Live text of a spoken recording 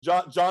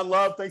John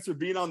Love, thanks for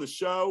being on the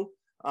show.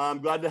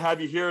 I'm glad to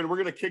have you here, and we're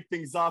going to kick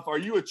things off. Are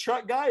you a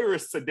truck guy or a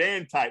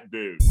sedan type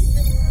dude?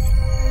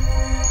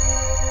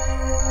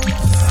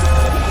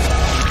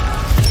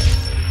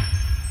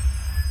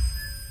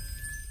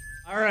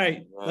 All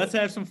right, let's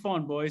have some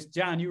fun, boys.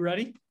 John, you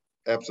ready?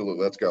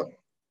 Absolutely. Let's go.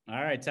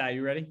 All right, Ty,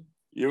 you ready?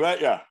 You right?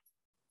 Yeah.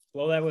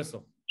 Blow that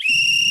whistle.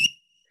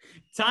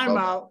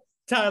 Timeout.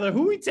 Tyler,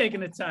 who are we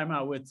taking a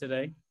timeout with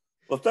today?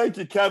 Well, thank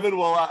you, Kevin.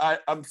 Well,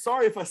 I'm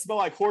sorry if I smell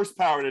like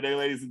horsepower today,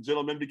 ladies and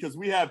gentlemen, because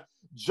we have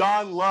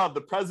John Love,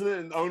 the president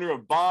and owner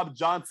of Bob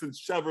Johnson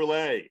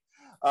Chevrolet.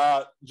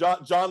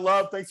 John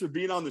Love, thanks for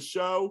being on the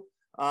show.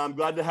 I'm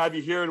glad to have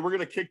you here, and we're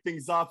going to kick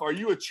things off. Are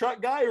you a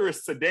truck guy or a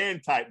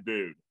sedan type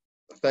dude?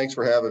 Thanks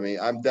for having me.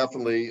 I'm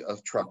definitely a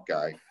truck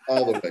guy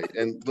all the way.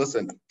 And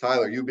listen,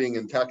 Tyler, you being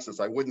in Texas,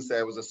 I wouldn't say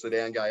I was a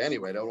sedan guy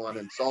anyway. I don't want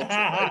to insult you.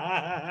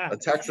 Right? A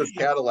Texas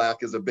Cadillac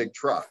is a big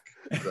truck.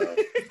 So.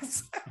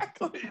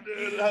 Exactly,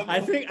 dude. I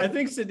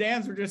think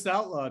sedans were just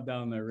outlawed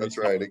down there. That's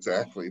right,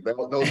 exactly.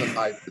 Those are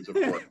hybrids, of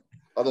course.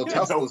 Although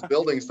Tesla's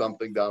building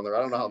something down there,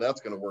 I don't know how that's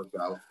going to work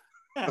out.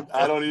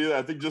 I don't either.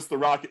 I think just the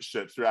rocket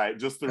ships, right?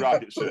 Just the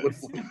rocket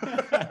ships.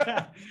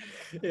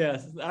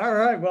 Yes. All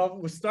right. Well,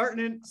 we're starting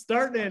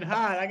in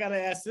hot. I got to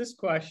ask this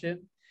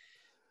question.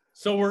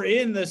 So we're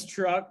in this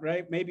truck,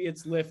 right? Maybe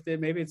it's lifted.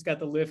 Maybe it's got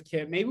the lift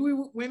kit. Maybe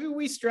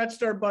we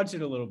stretched our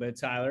budget a little bit,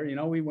 Tyler. You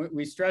know,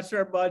 we stretched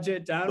our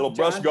budget down. Little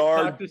brush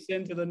guard. Talked us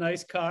into the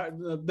nice car,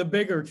 the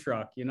bigger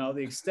truck. You know,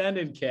 the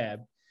extended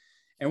cab.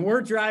 And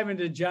we're driving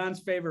to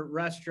John's favorite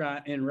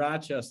restaurant in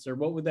Rochester.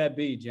 What would that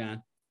be,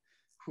 John?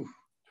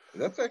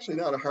 That's actually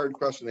not a hard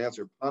question to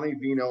answer. Pane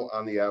Vino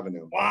on the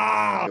Avenue.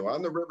 Wow. You know,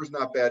 on the river's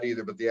not bad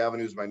either, but the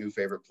Avenue is my new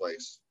favorite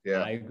place.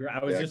 Yeah. I agree.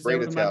 I was just there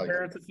with my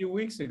parents a few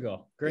weeks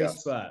ago. Great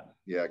spot.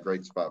 Yeah,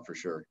 great spot for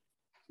sure.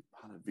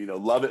 Pane Vino,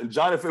 love it. And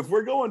John, if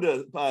we're going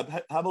to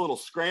have a little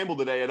scramble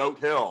today at Oak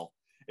Hill,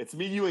 it's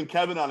me, you, and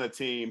Kevin on a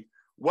team.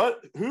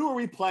 Who are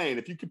we playing?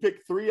 If you could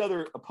pick 3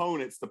 other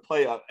opponents to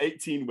play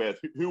 18 with,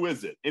 who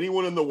is it?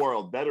 Anyone in the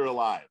world, dead or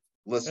alive?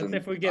 Listen,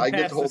 I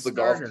get to hold the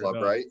golf club,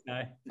 right?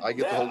 I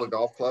get to hold the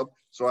golf club,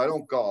 so I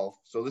don't golf.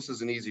 So this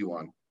is an easy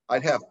one.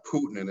 I'd have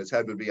Putin, and his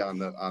head would be on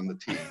the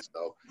tee.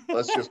 So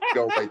let's just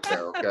go right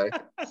there, okay?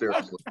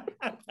 Seriously.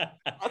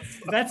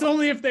 That's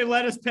only if they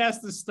let us pass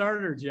the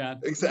starter,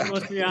 John. Exactly.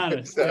 Let's be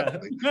honest.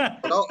 Exactly.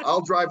 But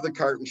I'll drive the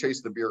cart and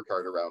chase the beer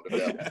cart around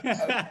it.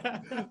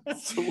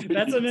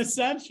 That's an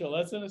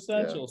essential.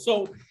 Yeah.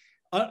 So.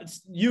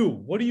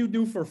 What do you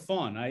do for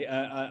fun?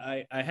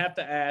 I have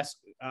to ask,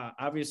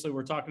 obviously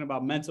we're talking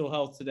about mental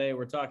health today.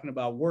 We're talking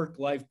about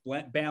work-life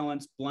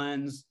balance,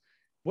 blends.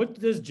 What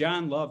does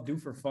John Love do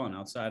for fun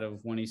outside of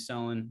when he's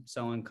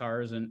selling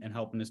cars and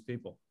helping his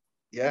people?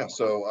 Yeah.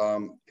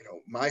 So,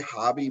 my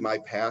hobby, my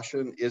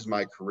passion is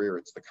my career.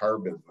 It's the car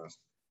business.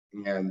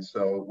 And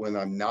so when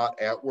I'm not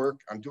at work,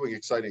 I'm doing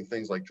exciting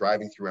things like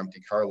driving through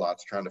empty car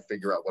lots, trying to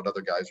figure out what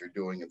other guys are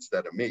doing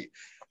instead of me.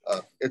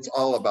 It's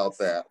all about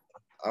that.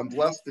 I'm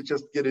blessed to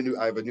just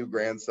I have a new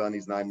grandson.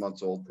 He's 9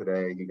 months old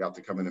today. He got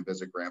to come in and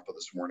visit Grandpa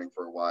this morning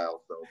for a while.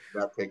 So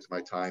that takes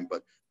my time,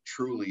 but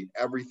truly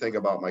everything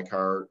about my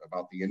car,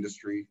 about the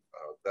industry,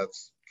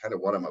 that's kind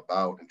of what I'm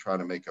about, and trying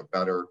to make a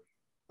better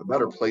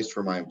place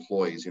for my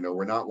employees. You know,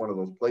 we're not one of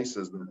those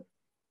places that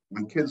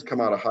when kids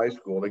come out of high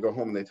school, they go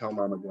home and they tell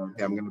mom and dad,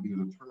 hey, I'm going to be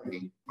an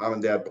attorney. Mom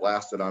and dad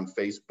blast it on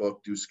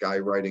Facebook, do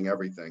skywriting,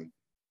 everything.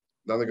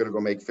 Then they're going to go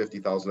make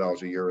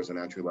 $50,000 a year as an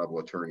entry-level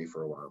attorney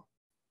for a while.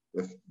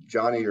 If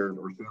Johnny or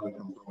Sally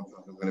comes home and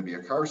says I'm going to be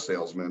a car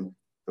salesman,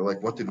 they're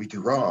like, what did we do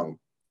wrong?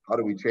 How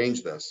do we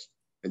change this?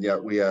 And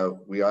yet we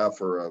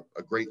offer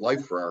a great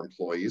life for our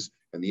employees,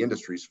 and the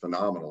industry's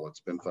phenomenal. It's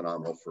been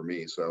phenomenal for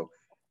me. So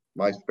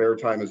my spare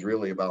time is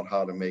really about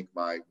how to make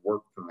my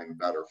work time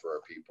better for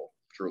our people,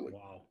 truly.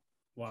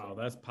 Wow,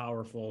 that's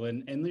powerful.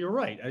 And you're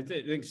right. I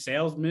think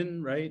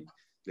salesman, right?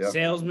 Yeah.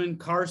 Salesman,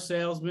 car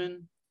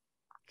salesman,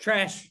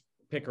 trash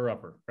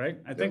picker-upper, right?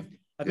 I think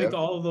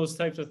all of those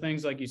types of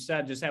things, like you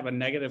said, just have a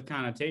negative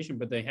connotation,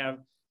 but they're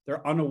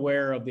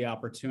unaware of the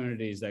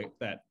opportunities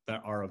that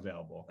are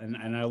available.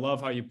 And I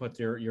love how you put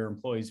your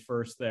employees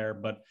first there,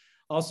 but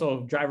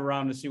also drive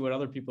around to see what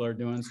other people are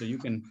doing so you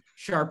can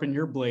sharpen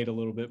your blade a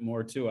little bit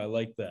more too. I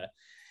like that.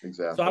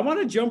 Exactly. So I want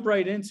to jump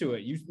right into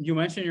it. You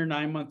mentioned your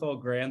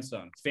 9-month-old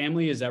grandson.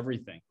 Family is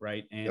everything,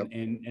 right?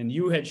 And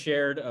you had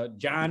shared,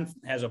 John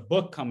has a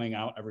book coming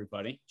out,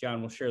 everybody.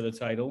 John will share the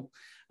title.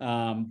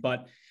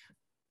 But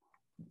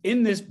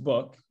in this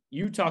book,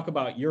 you talk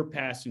about your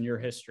past and your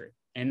history.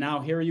 And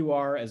now here you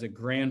are as a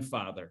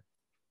grandfather.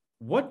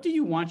 What do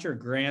you want your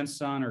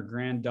grandson or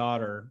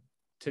granddaughter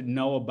to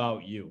know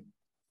about you?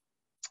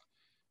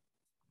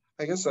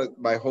 I guess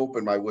my hope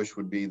and my wish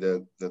would be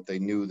that they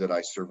knew that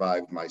I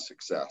survived my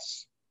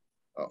success.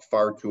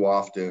 Far too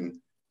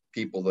often,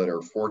 people that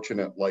are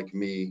fortunate like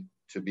me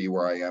to be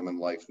where I am in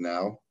life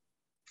now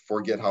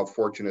forget how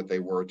fortunate they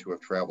were to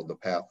have traveled the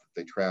path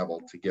that they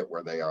traveled to get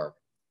where they are.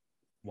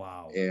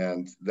 Wow.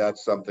 And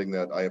that's something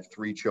that I have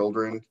 3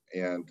 children,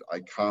 and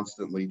I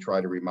constantly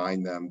try to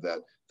remind them that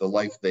the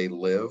life they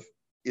live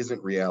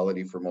isn't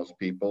reality for most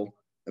people,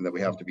 and that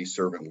we have to be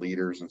servant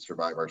leaders and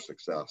survive our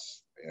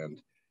success.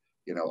 And,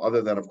 you know,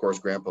 other than, of course,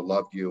 Grandpa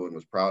loved you and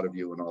was proud of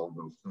you and all of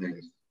those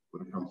things,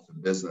 when it comes to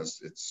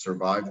business, it's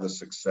survive the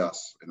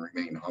success and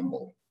remain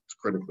humble. It's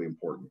critically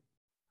important.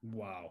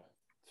 Wow.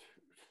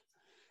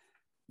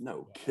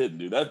 No kidding,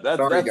 dude. That's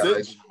guys.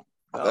 it.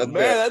 Oh,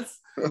 man,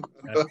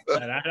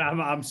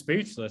 I'm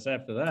speechless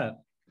after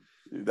that.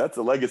 That's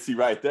a legacy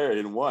right there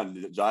in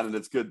one, John. And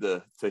it's good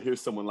to hear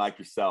someone like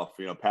yourself,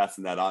 you know,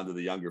 passing that on to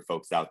the younger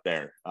folks out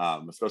there,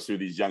 especially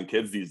these young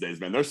kids these days,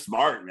 man. They're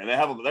smart, man.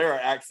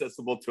 They're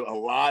accessible to a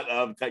lot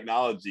of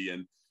technology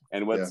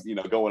and what's, you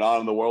know, going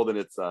on in the world. And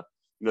it's, you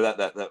know,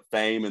 that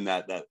fame and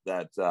that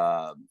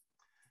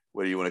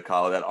what do you want to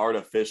call it? That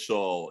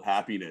artificial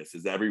happiness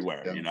is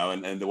everywhere, you know,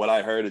 and what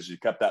I heard is you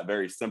kept that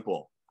very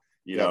simple,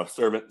 you know,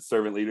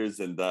 servant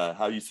leaders and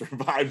how you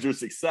survived your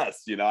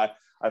success. You know,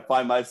 I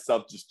find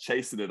myself just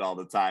chasing it all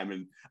the time.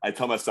 And I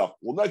tell myself,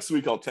 well, next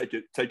week I'll take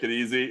it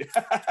easy.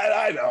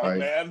 I know,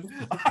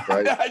 man.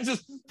 I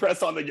just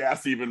press on the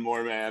gas even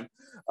more, man.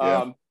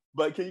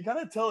 But can you kind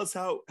of tell us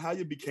how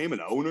you became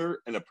an owner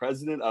and a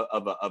president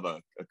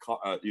of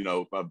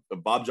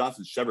Bob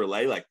Johnson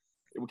Chevrolet? Like,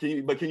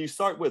 can you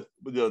start with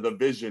the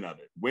vision of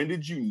it? When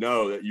did you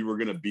know that you were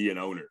going to be an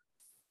owner?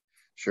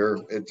 Sure.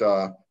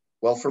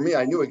 Well, for me,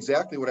 I knew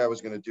exactly what I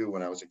was going to do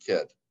when I was a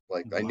kid.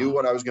 Like, I knew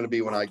what I was going to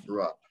be when I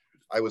grew up.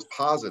 I was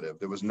positive.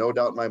 There was no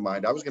doubt in my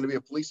mind. I was going to be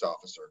a police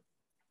officer.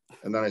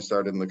 And then I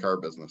started in the car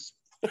business.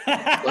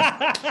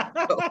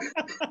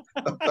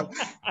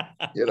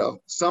 You know,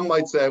 some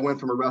might say I went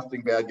from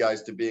arresting bad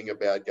guys to being a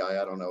bad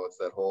guy. I don't know. It's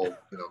that whole,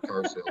 you know,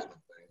 car salesman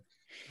thing.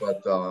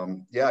 But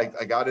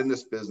I got in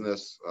this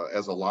business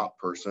as a lot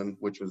person,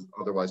 which is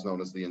otherwise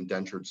known as the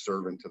indentured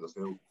servant to the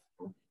sales,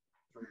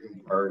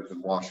 treating cars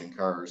and washing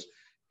cars.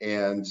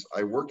 And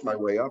I worked my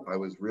way up. I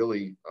was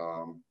really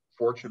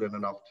fortunate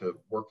enough to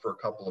work for a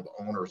couple of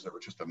owners that were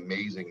just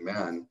amazing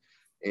men.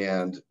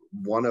 And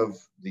one of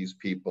these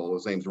people,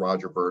 his name's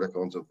Roger Burdick,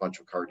 owns a bunch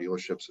of car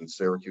dealerships in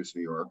Syracuse,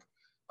 New York.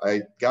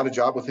 I got a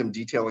job with him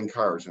detailing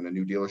cars in a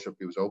new dealership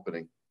he was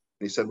opening. And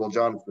he said, well,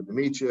 John, it's good to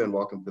meet you and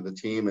welcome to the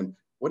team. And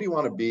what do you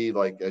want to be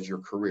like as your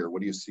career? What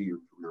do you see your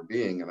career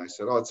being? And I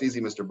said, oh, it's easy,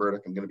 Mr.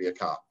 Burdick. I'm going to be a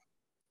cop.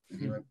 And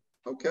he went,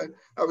 okay.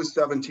 I was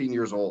 17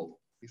 years old.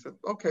 He said,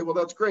 okay, well,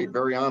 that's great.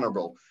 Very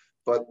honorable.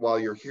 But while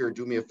you're here,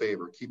 do me a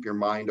favor, keep your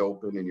mind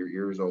open and your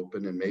ears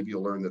open, and maybe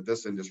you'll learn that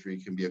this industry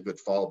can be a good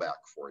fallback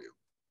for you.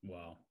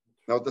 Wow.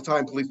 Now, at the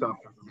time, police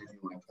officers were making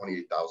like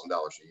 $28,000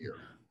 a year.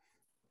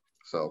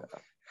 So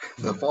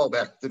the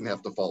fallback didn't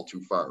have to fall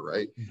too far,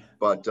 right?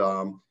 But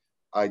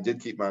I did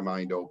keep my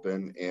mind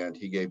open, and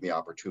he gave me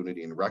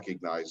opportunity and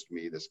recognized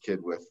me, this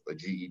kid with a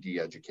GED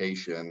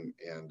education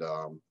and,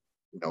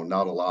 you know,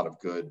 not a lot of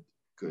good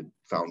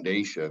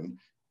foundation,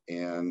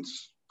 and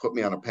put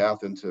me on a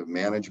path into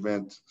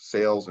management,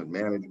 sales and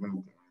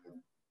management.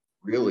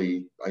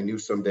 Really, I knew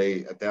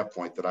someday at that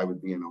point that I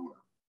would be an owner.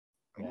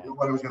 I didn't know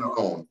what I was going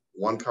to own,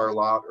 one car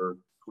lot or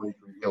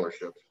 23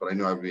 dealerships, but I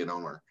knew I would be an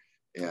owner.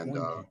 And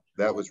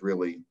that was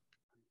it.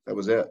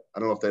 I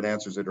don't know if that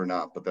answers it or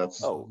not, but that's,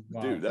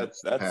 dude,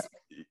 that's,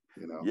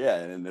 you know, yeah.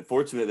 And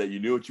fortunate that you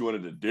knew what you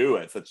wanted to do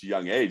at such a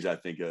young age. I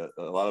think a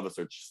lot of us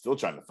are still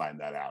trying to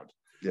find that out.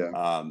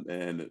 Yeah.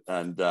 And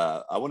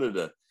I wanted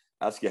to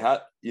ask you how,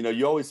 you know,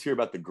 you always hear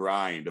about the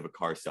grind of a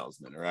car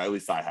salesman, or at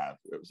least I have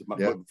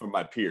from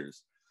my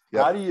peers.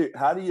 Yeah.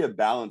 How do you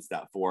balance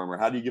that for them, or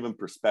how do you give them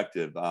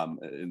perspective?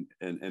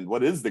 And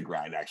what is the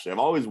grind actually? I've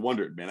always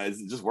wondered, man, is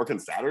it just working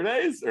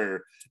Saturdays,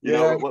 or you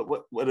know,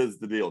 what is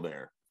the deal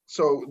there?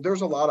 So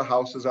there's a lot of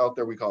houses out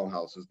there. We call them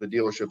houses. The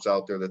dealerships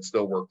out there that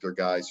still work their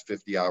guys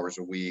 50 hours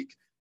a week,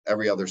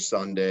 every other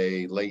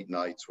Sunday, late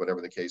nights, whatever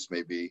the case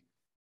may be.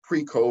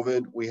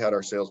 Pre-COVID, we had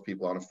our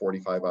salespeople on a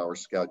 45-hour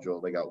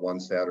schedule. They got one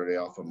Saturday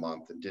off a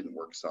month and didn't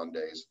work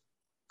Sundays.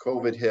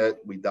 COVID hit,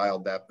 we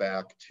dialed that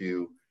back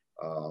to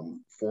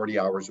 40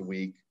 hours a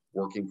week,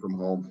 working from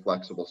home,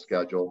 flexible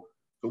schedule.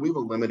 So we've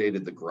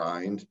eliminated the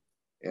grind.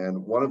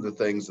 And one of the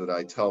things that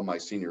I tell my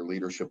senior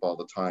leadership all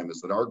the time is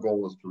that our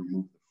goal is to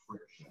remove the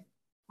friction.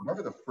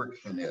 Whatever the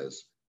friction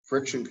is,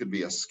 friction could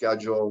be a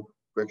schedule,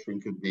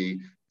 friction could be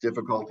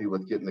difficulty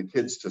with getting the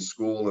kids to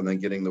school and then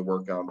getting the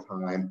work on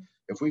time.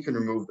 If we can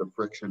remove the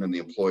friction in the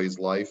employee's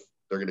life,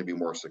 they're going to be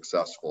more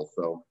successful.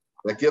 So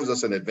that gives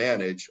us an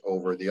advantage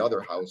over the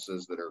other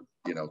houses that are,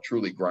 you know,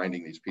 truly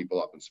grinding these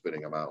people up and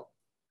spitting them out.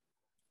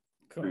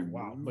 Cool.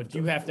 Wow. But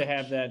you have to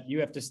have that, you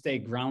have to stay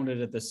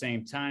grounded at the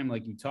same time,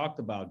 like you talked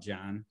about,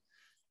 John,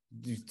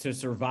 to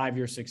survive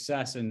your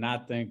success and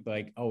not think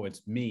like, oh,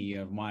 it's me,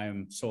 of why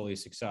I'm solely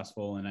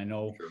successful. And I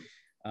know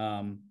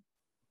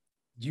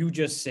you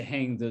just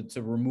saying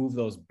to remove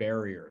those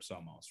barriers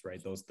almost,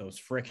 right? Those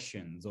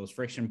frictions, those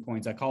friction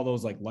points. I call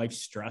those like life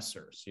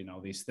stressors, you know,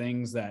 these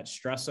things that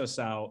stress us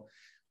out.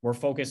 We're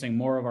focusing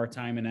more of our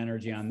time and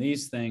energy on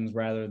these things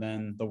rather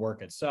than the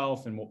work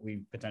itself and what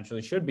we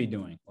potentially should be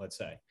doing, let's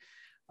say.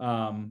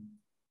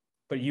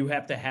 But you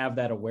have to have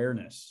that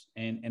awareness.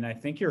 And I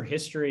think your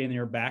history and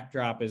your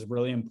backdrop is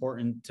really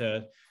important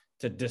to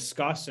to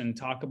discuss and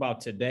talk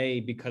about today,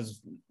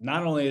 because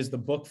not only is the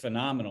book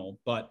phenomenal,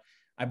 but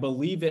I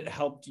believe it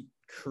helped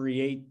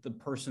create the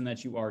person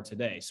that you are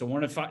today. So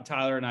one of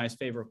Tyler and I's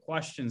favorite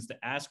questions to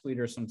ask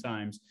leaders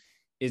sometimes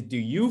is, do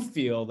you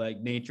feel like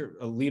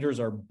leaders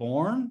are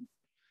born?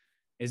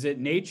 Is it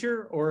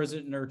nature or is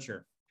it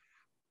nurture?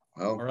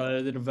 Well, or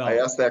are they developed? I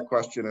asked that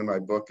question in my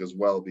book as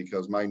well,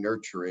 because my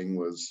nurturing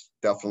was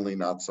definitely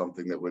not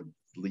something that would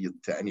lead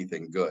to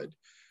anything good.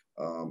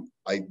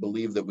 I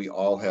believe that we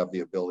all have the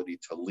ability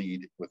to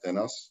lead within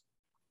us.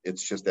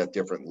 It's just at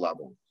different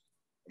levels.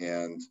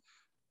 And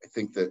I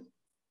think that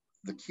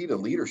the key to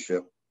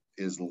leadership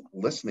is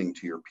listening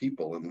to your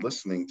people and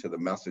listening to the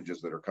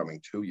messages that are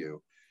coming to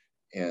you,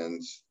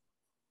 and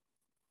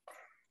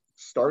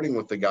starting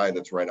with the guy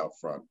that's right out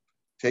front.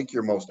 Take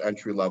your most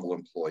entry-level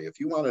employee. If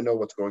you want to know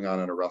what's going on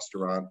in a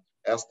restaurant,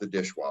 ask the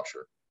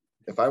dishwasher.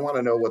 If I want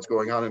to know what's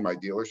going on in my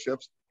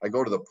dealerships, I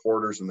go to the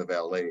porters and the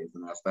valets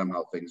and ask them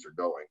how things are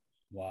going.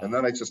 Wow. And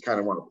then I just kind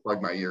of want to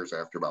plug my ears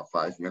after about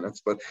 5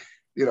 minutes, but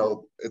you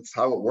know, it's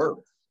how it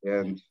works.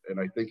 And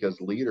I think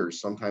as leaders,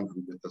 sometimes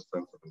we get this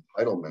sense of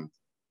entitlement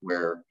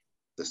where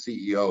the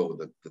CEO,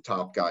 the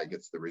top guy,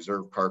 gets the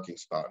reserved parking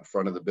spot in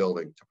front of the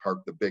building to park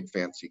the big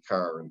fancy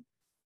car. And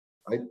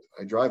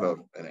I drive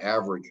an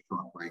average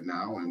truck right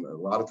now, and a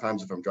lot of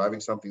times if I'm driving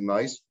something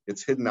nice,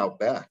 it's hidden out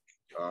back.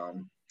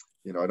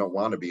 You know, I don't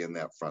want to be in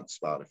that front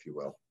spot, if you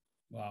will.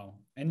 Wow.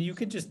 And you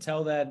could just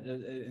tell that,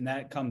 and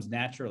that comes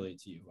naturally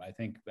to you. I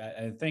think,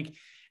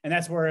 and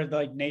that's where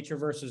like nature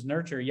versus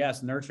nurture.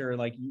 Yes, nurture,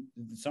 like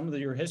some of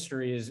your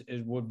history is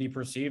would be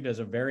perceived as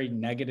a very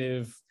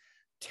negative,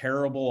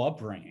 terrible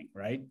upbringing,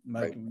 right?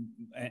 Like,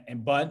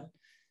 right. But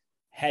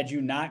had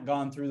you not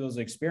gone through those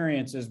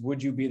experiences,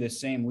 would you be the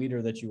same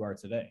leader that you are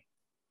today,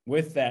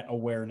 with that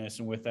awareness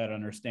and with that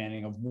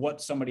understanding of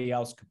what somebody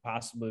else could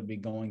possibly be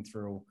going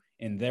through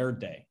in their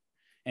day?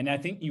 And I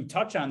think you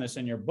touch on this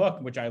in your book,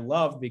 which I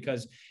love,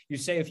 because you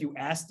say if you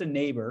ask the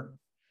neighbor,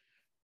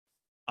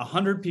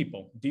 100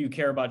 people, do you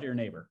care about your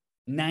neighbor?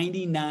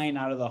 99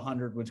 out of the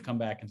 100 would come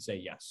back and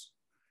say yes.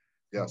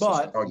 Yes.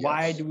 But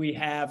why do we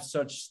have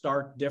such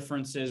stark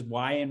differences?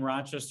 Why in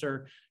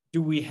Rochester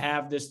do we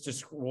have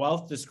this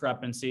wealth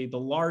discrepancy, the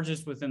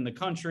largest within the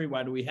country?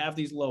 Why do we have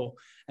these low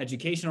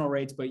educational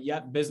rates, but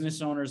yet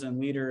business owners and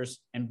leaders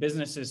and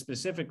businesses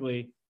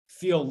specifically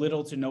feel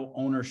little to no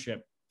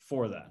ownership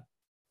for that?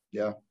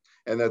 Yeah,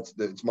 and it's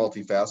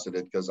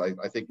multifaceted, because I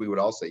think we would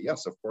all say,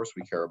 yes, of course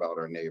we care about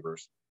our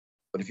neighbors.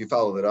 But if you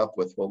follow that up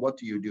with, well, what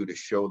do you do to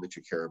show that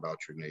you care about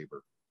your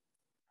neighbor?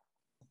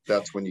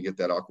 That's when you get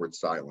that awkward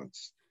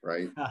silence,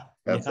 right?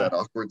 That's that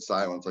awkward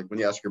silence. Like when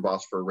you ask your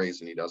boss for a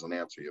raise and he doesn't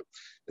answer you,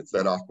 it's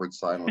that awkward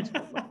silence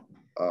moment.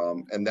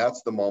 And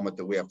that's the moment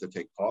that we have to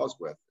take pause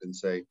with and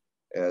say,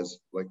 as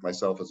like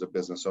myself as a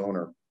business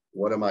owner,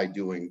 what am I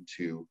doing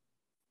to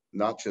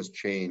not just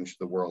change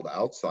the world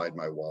outside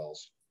my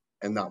walls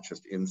and not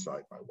just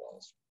inside my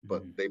walls,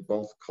 but they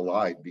both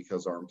collide,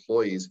 because our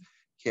employees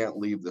can't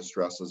leave the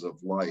stresses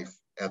of life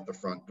at the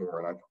front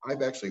door. And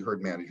I've actually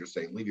heard managers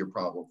say, leave your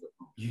problems at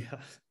home. Yeah.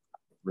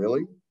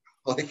 Really?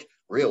 Like,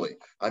 really?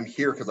 I'm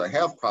here because I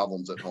have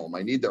problems at home.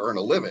 I need to earn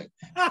a living.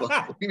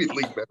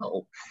 Leave at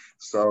home.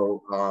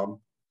 So,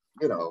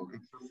 you know,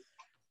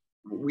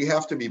 we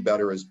have to be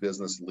better as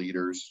business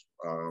leaders.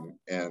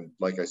 And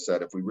like I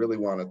said, if we really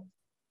wanted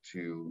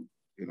to,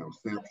 you know,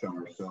 snapshot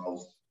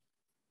ourselves,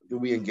 do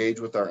we engage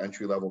with our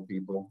entry-level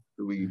people?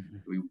 Do we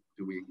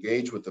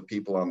engage with the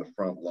people on the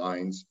front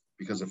lines?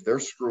 Because if they're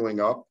screwing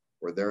up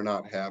or they're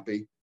not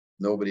happy,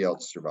 nobody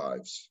else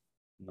survives.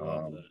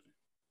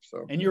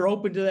 So, and you're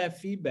open to that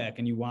feedback,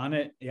 and you want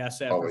it.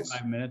 Yes, after always.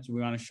 5 minutes,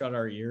 we want to shut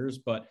our ears,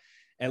 but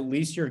at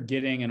least you're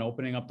getting and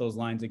opening up those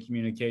lines of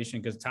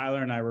communication. Because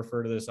Tyler and I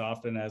refer to this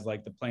often as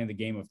like playing the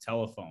game of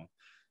telephone.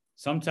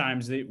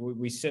 Sometimes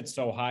we sit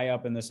so high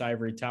up in this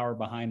ivory tower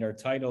behind our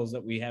titles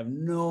that we have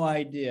no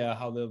idea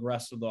how the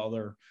rest of the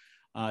other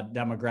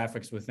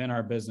demographics within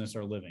our business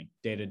are living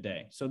day to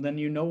day. So then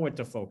you know what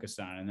to focus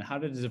on and how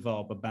to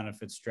develop a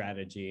benefit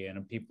strategy and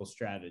a people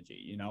strategy.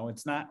 You know,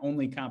 it's not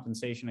only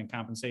compensation and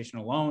compensation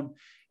alone.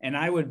 And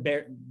I would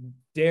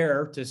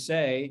dare to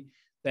say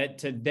that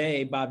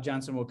today, Bob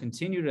Johnson will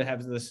continue to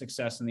have the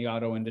success in the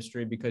auto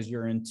industry because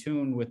you're in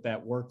tune with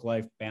that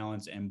work-life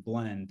balance and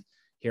blend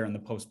here in the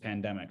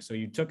post-pandemic. So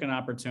you took an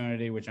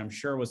opportunity, which I'm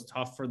sure was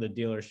tough for the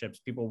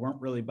dealerships. People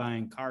weren't really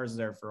buying cars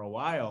there for a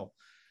while,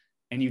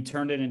 and you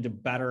turned it into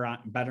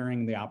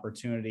bettering the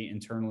opportunity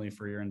internally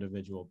for your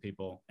individual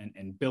people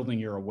and building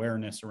your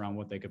awareness around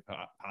what they could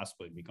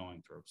possibly be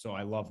going through. So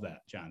I love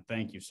that, John.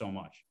 Thank you so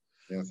much.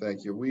 Yeah,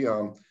 thank you.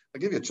 I'll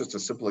give you just a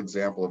simple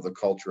example of the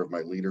culture of my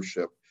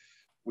leadership.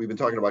 We've been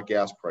talking about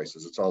gas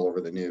prices. It's all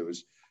over the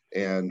news.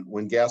 And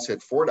when gas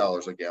hit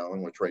 $4 a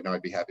gallon, which right now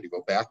I'd be happy to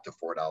go back to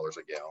 $4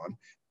 a gallon,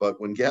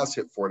 but when gas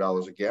hit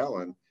 $4 a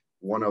gallon,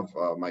 one of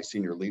my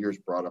senior leaders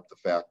brought up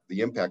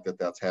the impact that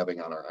that's having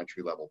on our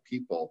entry-level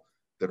people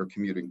that are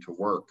commuting to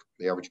work.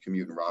 The average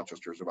commute in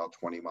Rochester is about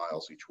 20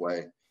 miles each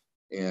way.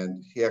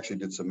 And he actually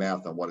did some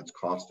math on what it's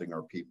costing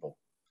our people.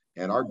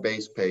 And our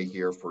base pay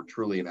here for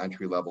truly an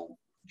entry-level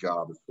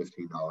job is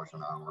 $15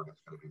 an hour, and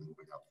it's going to be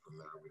moving up from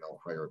there. We don't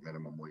hire at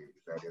minimum wage.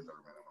 That is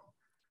our minimum.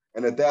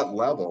 And at that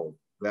level,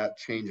 that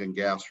change in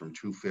gas from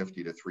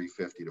 250 to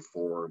 350 to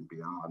 4 and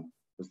beyond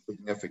is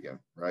significant,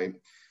 right?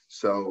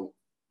 So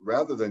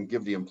rather than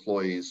give the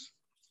employees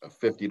a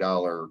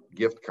 $50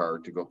 gift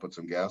card to go put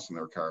some gas in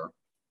their car,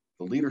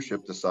 the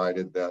leadership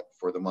decided that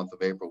for the month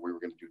of April, we were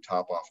going to do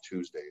top off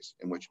Tuesdays,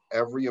 in which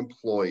every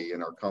employee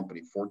in our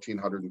company,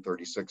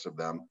 1,436 of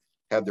them,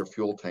 had their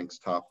fuel tanks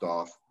topped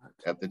off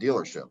at the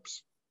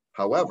dealerships.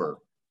 However,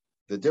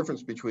 the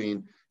difference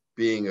between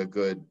being a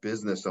good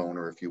business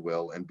owner, if you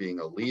will, and being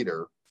a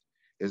leader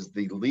is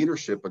the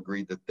leadership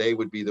agreed that they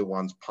would be the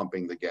ones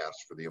pumping the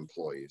gas for the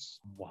employees.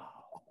 Wow.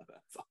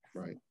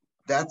 Right.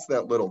 That's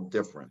that little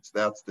difference.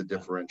 That's the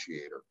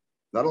differentiator.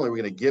 Not only are we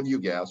going to give you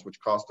gas, which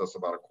cost us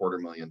about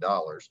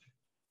 $250,000,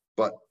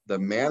 but the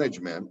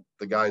management,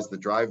 the guys that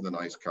drive the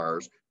nice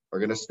cars, are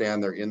going to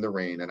stand there in the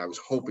rain. And I was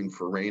hoping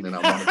for rain, and I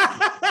wanted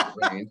to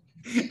rain.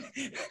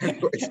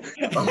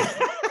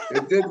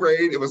 It did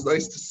rain. It was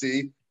nice to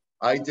see.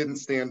 I didn't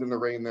stand in the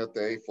rain that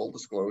day, full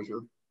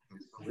disclosure.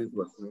 Somebody's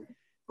listening.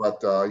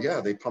 But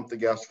yeah, they pumped the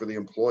gas for the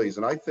employees.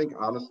 And I think,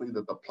 honestly,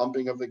 that the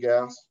pumping of the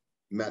gas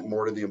meant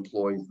more to the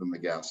employees than the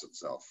gas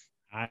itself.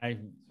 I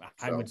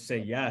would say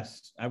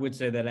yes. I would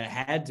say that it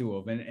had to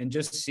have. And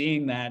just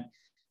seeing that,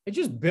 it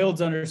just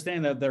builds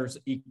understanding that there's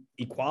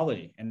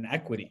equality and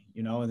equity,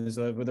 you know, and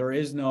there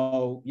is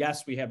no,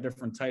 yes, we have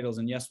different titles,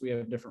 and yes, we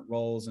have different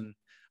roles and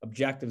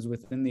objectives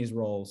within these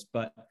roles.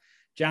 But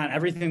John,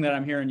 everything that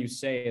I'm hearing you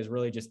say is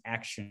really just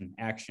action,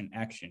 action,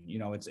 action. You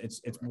know, it's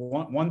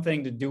one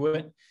thing to do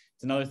it.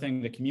 It's another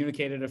thing to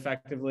communicate it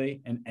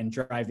effectively and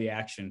drive the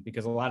action,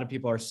 because a lot of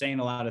people are saying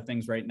a lot of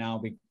things right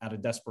now out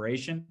of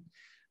desperation,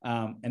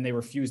 and they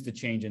refuse to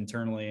change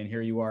internally. And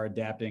here you are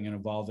adapting and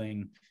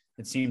evolving,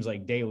 it seems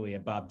like daily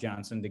at Bob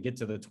Johnson, to get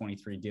to the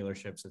 23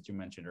 dealerships that you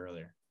mentioned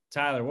earlier.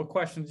 Tyler, what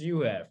questions do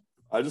you have?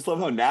 I just love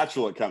how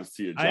natural it comes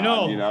to you, John. I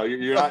know. You know,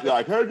 you're not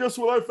like, hey, guess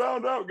what I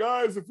found out,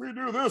 guys? If we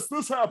do this,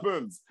 this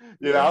happens.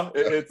 You know,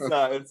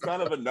 it's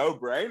kind of a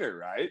no-brainer,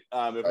 right?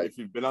 If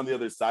you've been on the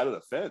other side of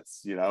the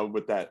fence, you know,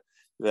 with that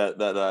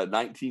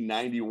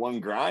 1991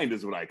 grind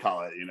is what I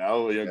call it. You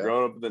know,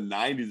 growing up in the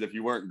 90s, if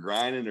you weren't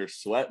grinding or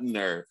sweating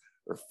or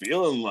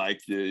feeling like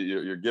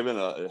you're giving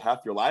half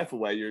your life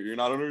away, you're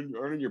not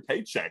earning your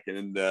paycheck.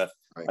 And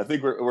I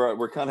think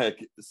we're kind of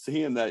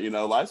seeing that, you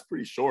know, life's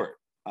pretty short.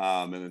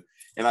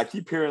 And I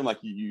keep hearing like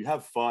you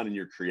have fun and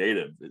you're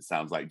creative, it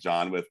sounds like,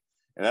 John,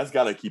 and that's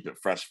got to keep it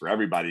fresh for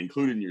everybody,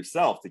 including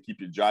yourself, to keep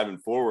you driving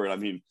forward. I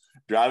mean,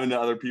 driving to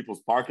other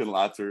people's parking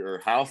lots or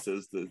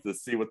houses to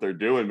see what they're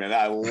doing, man.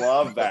 I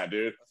love that,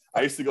 dude.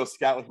 I used to go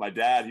scout with my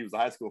dad. He was a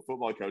high school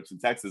football coach in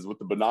Texas, with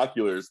the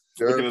binoculars,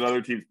 looking at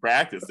other teams'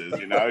 practices,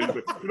 you know. He'd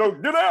be, you know,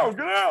 get out.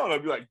 And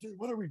I'd be like, dude,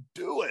 what are we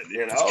doing?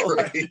 You know,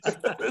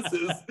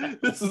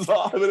 this is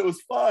awesome. And it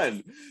was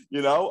fun.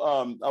 You know,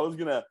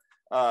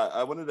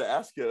 I wanted to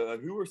ask you,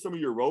 who are some of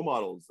your role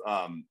models,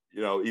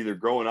 you know, either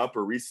growing up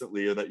or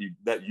recently, or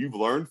that you've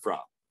learned from?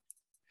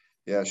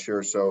 Yeah,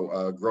 sure.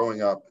 So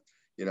growing up,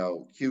 you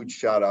know, huge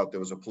shout out. There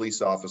was a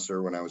police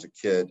officer when I was a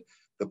kid.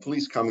 The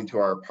police coming to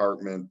our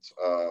apartment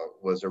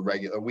was a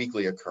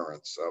weekly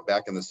occurrence.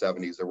 Back in the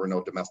 70s, there were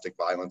no domestic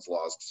violence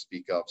laws to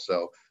speak of.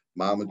 So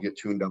mom would get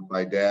tuned up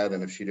by dad,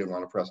 and if she didn't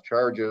want to press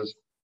charges,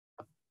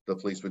 the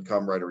police would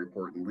come, write a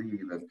report, and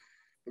leave. And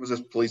it was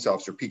this police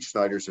officer, Pete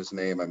Schneider's his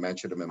name. I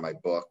mentioned him in my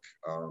book.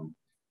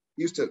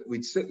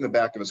 We'd sit in the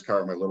back of his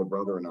car, my little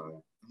brother and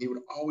I. He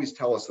would always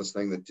tell us this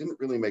thing that didn't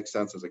really make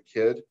sense as a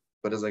kid,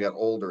 but as I got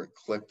older, it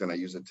clicked, and I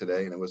use it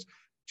today. And it was,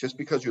 just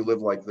because you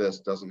live like this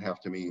doesn't have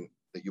to mean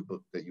that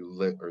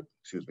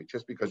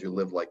just because you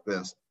live like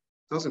this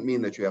doesn't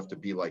mean that you have to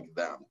be like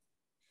them.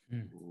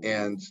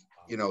 And,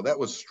 you know, that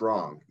was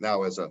strong.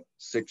 Now, as a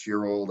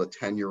 6-year-old, a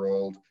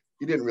 10-year-old,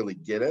 you didn't really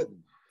get it,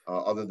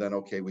 other than,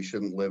 okay, we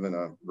shouldn't live in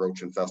a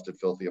roach-infested,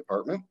 filthy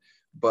apartment.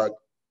 But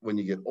when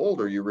you get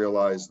older, you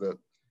realize that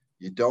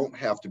you don't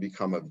have to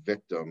become a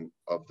victim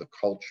of the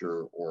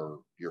culture or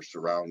your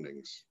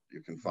surroundings.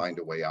 You can find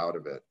a way out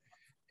of it.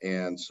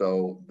 And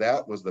so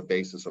that was the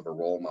basis of a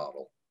role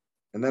model.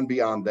 And then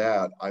beyond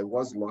that, I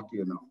was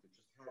lucky enough to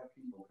just have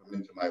people come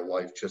into my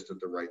life just at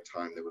the right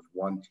time. There was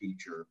one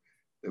teacher,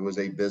 there was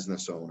a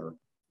business owner,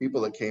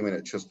 people that came in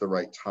at just the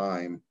right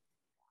time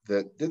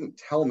that didn't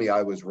tell me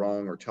I was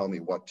wrong or tell me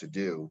what to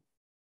do,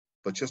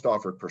 but just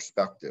offered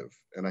perspective.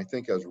 And I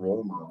think as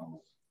role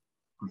models,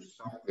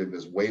 perspective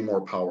is way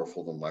more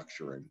powerful than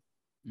lecturing.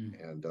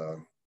 And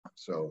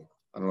so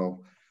I don't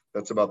know,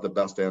 that's about the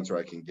best answer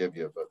I can give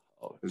you, but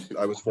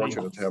I was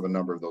fortunate to have a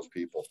number of those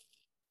people.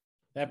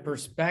 That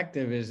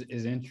perspective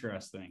is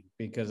interesting,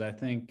 because I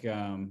think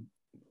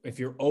if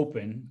you're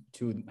open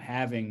to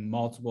having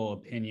multiple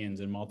opinions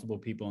and multiple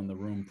people in the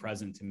room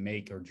present to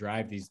make or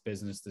drive these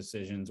business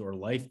decisions or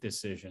life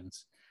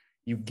decisions,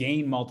 you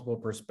gain multiple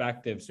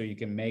perspectives so you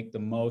can make the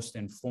most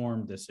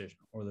informed decision,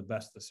 or the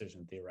best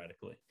decision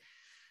theoretically.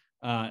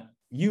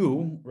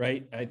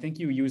 Right? I think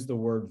you use the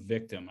word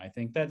victim. I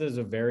think that is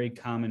a very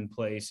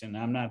commonplace, and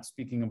I'm not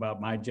speaking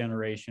about my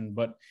generation,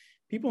 but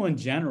people in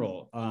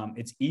general.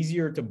 It's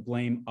easier to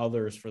blame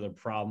others for the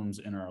problems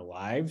in our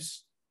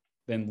lives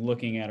than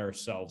looking at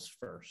ourselves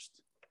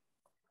first.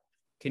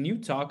 Can you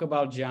talk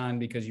about, John,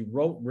 because you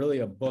wrote really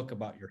a book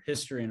about your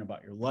history and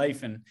about your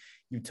life, and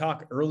you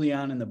talk early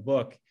on in the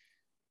book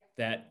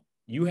that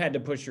you had to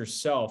push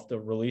yourself to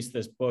release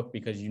this book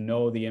because you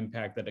know the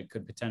impact that it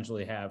could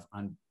potentially have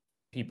on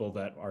people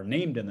that are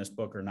named in this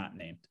book or not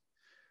named.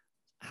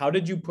 How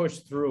did you push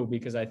through?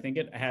 Because I think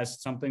it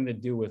has something to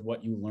do with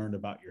what you learned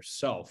about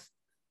yourself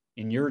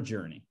in your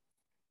journey.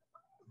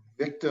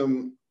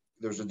 Victim,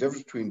 there's a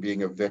difference between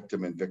being a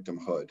victim and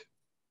victimhood.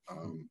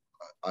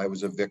 I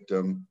was a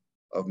victim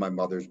of my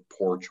mother's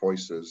poor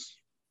choices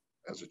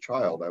as a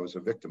child. I was a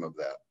victim of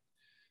that.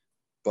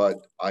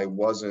 But I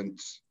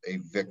wasn't a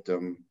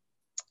victim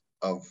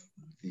of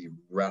the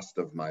rest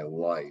of my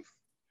life.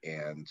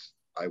 And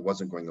I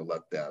wasn't going to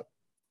let that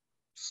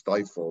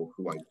stifle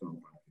who I felt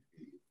I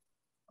could be.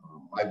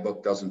 My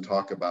book doesn't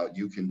talk about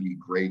you can be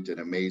great and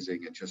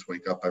amazing and just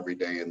wake up every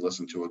day and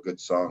listen to a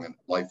good song and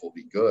life will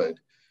be good.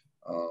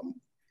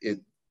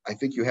 I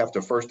think you have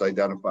to first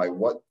identify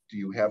what do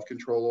you have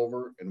control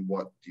over and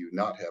what do you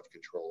not have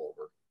control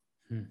over.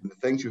 The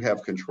things you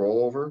have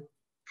control over,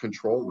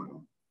 control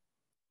them.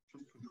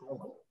 Just control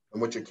them.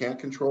 And what you can't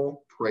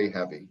control, pray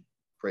heavy,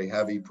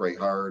 pray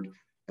hard,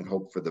 and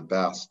hope for the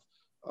best.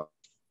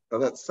 Now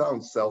that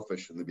sounds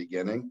selfish in the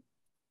beginning,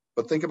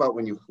 but think about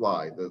when you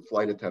fly. The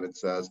flight attendant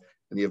says,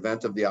 in the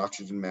event of the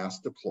oxygen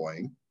mask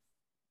deploying,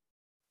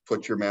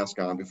 put your mask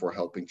on before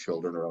helping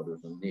children or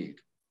others in need.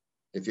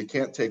 If you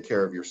can't take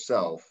care of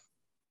yourself,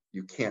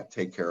 you can't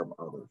take care of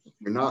others. If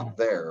you're not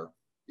there,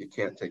 you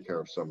can't take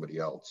care of somebody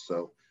else.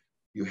 So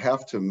you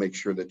have to make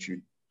sure that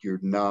you're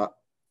not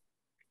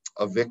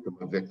a victim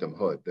of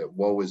victimhood, that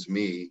woe is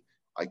me,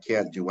 I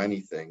can't do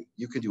anything.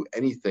 You can do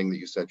anything that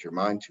you set your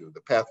mind to.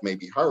 The path may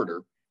be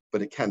harder,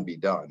 but it can be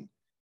done.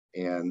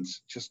 And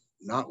just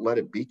not let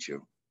it beat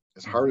you,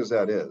 as hard as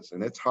that is.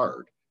 And it's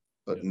hard,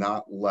 but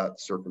not let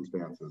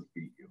circumstances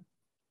beat you.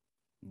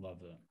 Love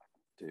that.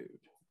 Dude,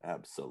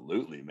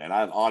 absolutely, man.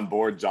 I'm on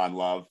board, John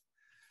Love.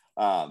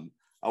 I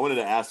wanted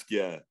to ask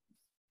you,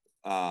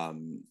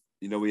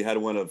 we had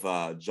one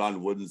of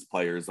John Wooden's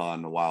players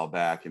on a while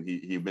back, and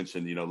he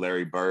mentioned,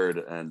 Larry Bird,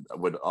 and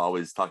would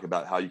always talk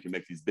about how you can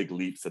make these big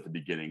leaps at the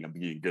beginning of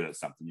being good at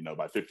something,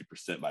 by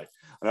 50%, by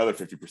another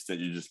 50%,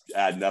 you just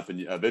add enough,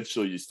 and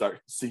eventually you start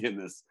seeing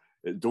this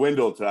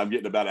dwindle to I'm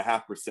getting about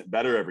 0.5%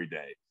 better every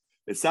day.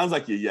 It sounds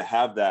like you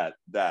have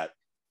that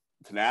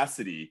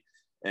tenacity,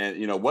 and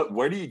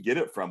where do you get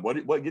it from?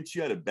 What gets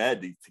you out of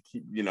bed to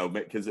keep,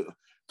 because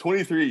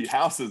 23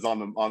 houses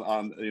on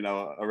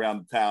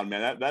around town,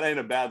 man, that ain't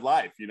a bad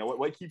life.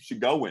 What keeps you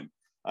going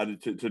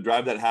to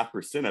drive that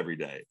 0.5% every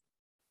day?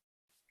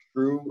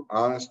 True,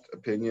 honest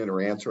opinion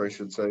or answer, I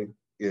should say,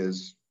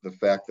 is the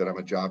fact that I'm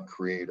a job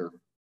creator.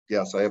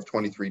 Yes, I have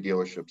 23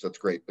 dealerships. That's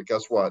great. But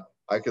guess what?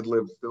 I could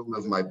still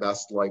live my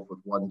best life with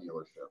one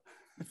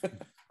dealership.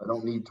 I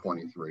don't need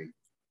 23.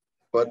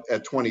 But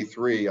at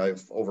 23, I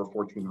have over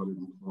 1,400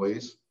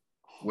 employees,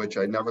 which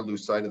I never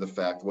lose sight of the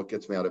fact. What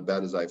gets me out of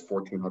bed is I have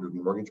 1,400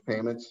 mortgage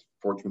payments,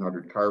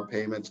 1,400 car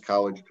payments,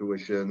 college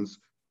tuitions,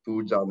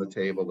 foods on the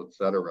table,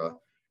 etc.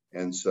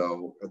 And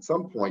so at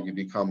some point you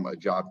become a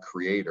job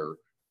creator.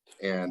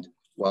 And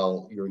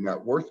while your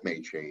net worth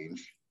may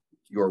change,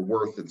 your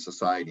worth in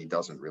society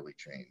doesn't really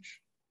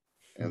change.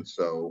 And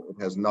so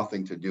it has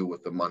nothing to do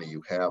with the money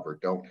you have or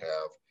don't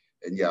have.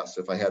 And yes,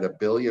 if I had $1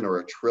 billion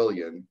or $1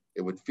 trillion,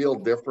 it would feel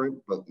different,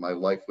 but my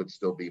life would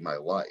still be my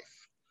life.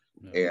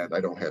 No. And I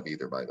don't have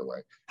either, by the way.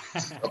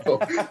 So,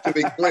 to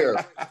be clear,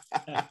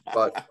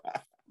 but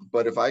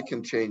if I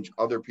can change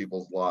other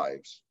people's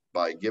lives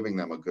by giving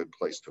them a good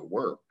place to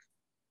work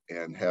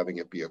and having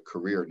it be a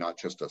career, not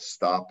just a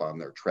stop on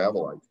their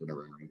travel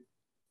itinerary,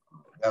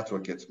 that's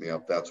what gets me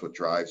up. That's what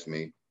drives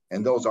me.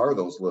 And those are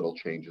those little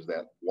changes.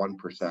 That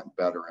 1%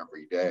 better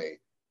every day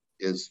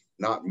is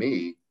not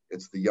me.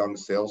 It's the young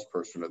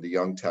salesperson or the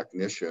young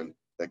technician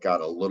that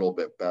got a little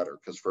bit better.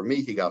 Because for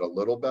me, he got a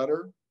little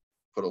better,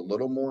 put a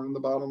little more in the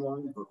bottom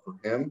line, but for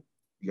him,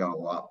 he got a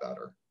lot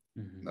better.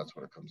 And that's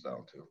what it comes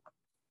down to.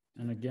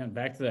 And again,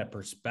 back to that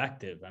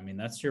perspective. I mean,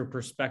 that's your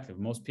perspective.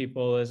 Most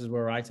people, this is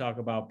where I talk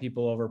about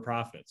people over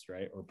profits,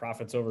 right? Or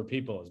profits over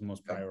people is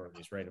most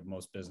priorities, right, of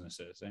most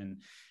businesses.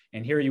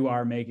 And here you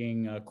are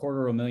making a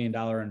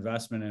 $250,000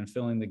 investment in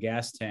filling the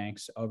gas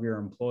tanks of your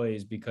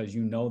employees because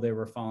you know they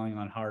were falling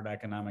on hard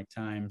economic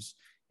times,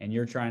 and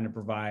you're trying to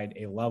provide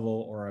a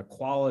level or a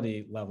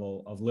quality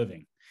level of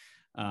living.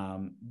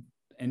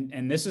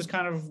 And this is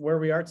kind of where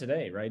we are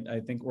today, right? I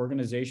think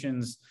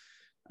organizations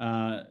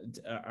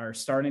are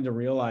starting to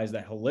realize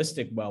that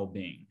holistic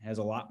well-being has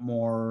a lot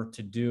more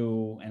to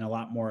do and a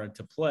lot more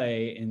to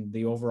play in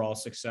the overall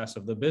success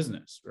of the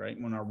business, right?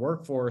 When our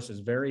workforce is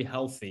very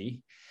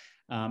healthy,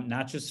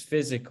 not just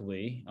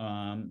physically,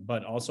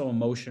 but also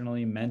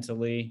emotionally,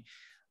 mentally,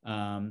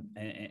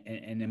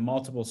 and in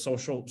multiple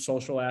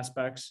social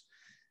aspects,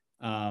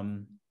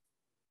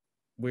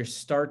 we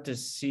start to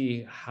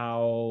see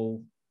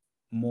how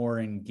more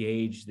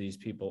engaged these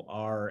people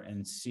are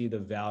and see the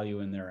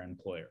value in their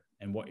employer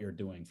and what you're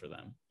doing for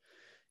them.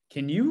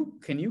 Can you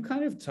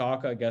kind of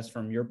talk, I guess,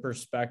 from your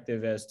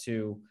perspective as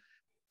to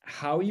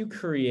how you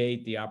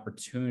create the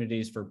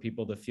opportunities for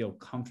people to feel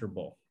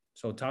comfortable?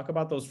 So talk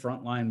about those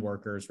frontline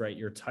workers, right?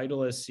 Your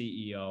title as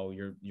CEO,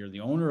 you're the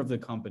owner of the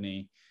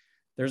company.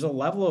 There's a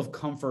level of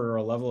comfort or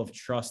a level of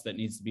trust that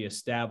needs to be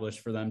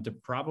established for them to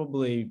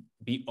probably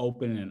be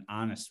open and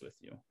honest with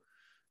you.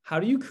 How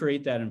do you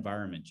create that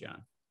environment,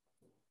 John?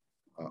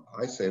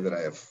 I say that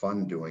I have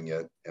fun doing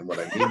it. And what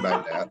I mean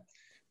by that,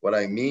 what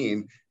I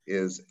mean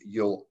is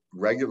you'll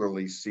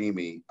regularly see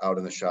me out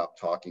in the shop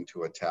talking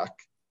to a tech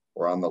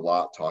or on the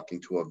lot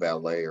talking to a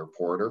valet or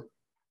porter,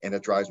 and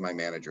it drives my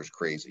managers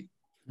crazy.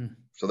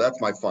 So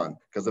that's my fun,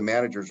 because the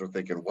managers are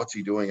thinking, what's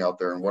he doing out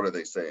there and what are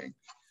they saying?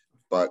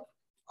 But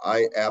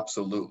I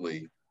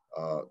absolutely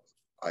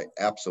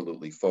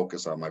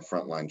focus on my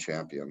frontline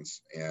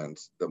champions. And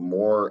the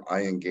more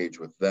I engage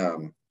with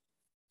them,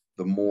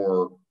 the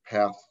more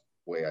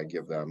pathway I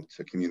give them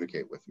to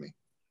communicate with me.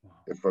 Wow.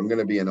 If I'm going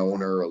to be an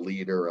owner, a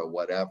leader, or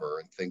whatever,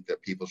 and think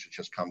that people should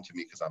just come to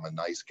me because I'm a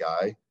nice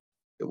guy,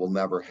 it will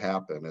never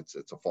happen. It's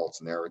a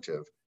false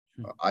narrative.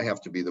 I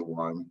have to be the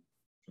one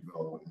to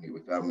go and meet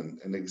with them. And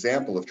an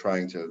example of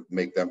trying to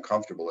make them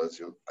comfortable is,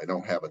 I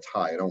don't have a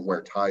tie. I don't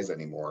wear ties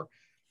anymore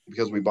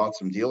because we bought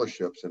some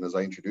dealerships. And as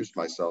I introduced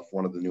myself,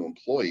 one of the new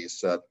employees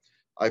said,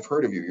 I've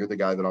heard of you. You're the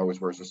guy that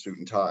always wears a suit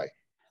and tie.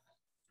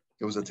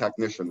 It was a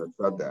technician that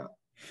said that.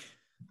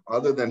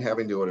 Other than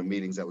having to go to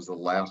meetings, that was the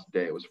last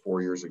day. It was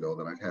 4 years ago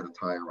that I've had a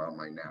tie around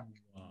my neck.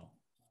 Wow.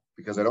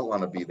 Because I don't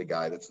want to be the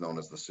guy that's known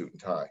as the suit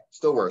and tie.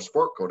 Still wear a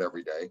sport coat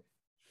every day,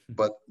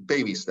 but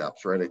baby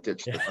steps, right? I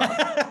ditched the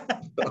tie.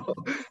 So.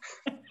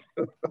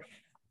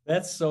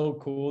 That's so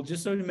cool.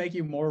 Just so to make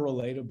you more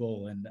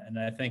relatable. And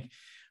I think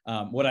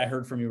what I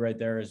heard from you right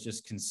there is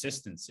just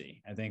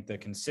consistency. I think the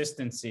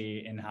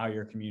consistency in how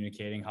you're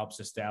communicating helps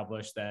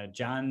establish that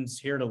John's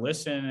here to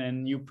listen,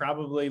 and you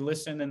probably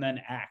listen and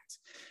then act.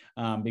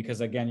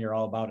 Because again, you're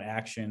all about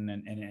action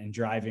and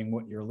driving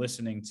what you're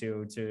listening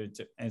to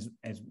as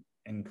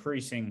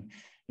increasing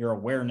your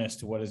awareness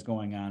to what is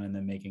going on and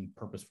then making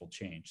purposeful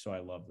change. So I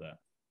love that.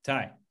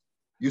 Ty.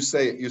 You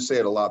say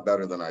it a lot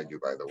better than I do,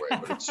 by the way,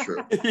 but it's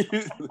true.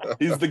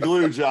 He's the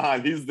glue,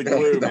 John. He's the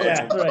glue, man.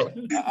 Yeah, right.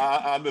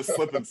 I'm the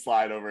slip and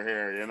slide over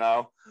here, you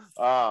know?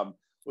 Well,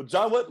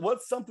 John,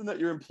 what's something that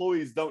your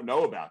employees don't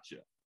know about you?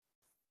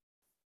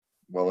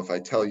 Well, if I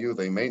tell you,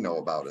 they may know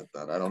about it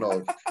then. I don't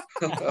know.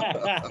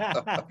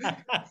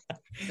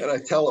 And I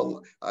tell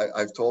them,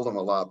 I've told them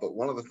a lot, but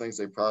one of the things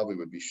they probably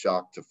would be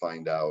shocked to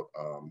find out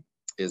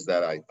is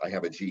that I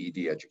have a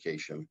GED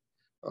education.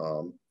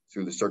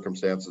 Through the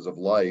circumstances of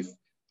life,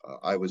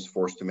 I was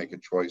forced to make a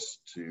choice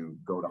to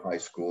go to high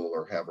school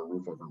or have a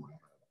roof over my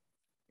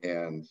head.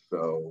 And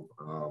so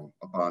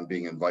upon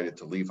being invited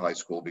to leave high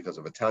school because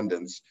of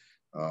attendance,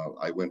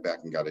 I went back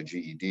and got a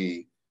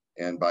GED.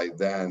 And by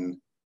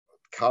then,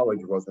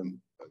 college wasn't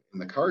in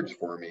the cards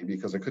for me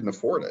because I couldn't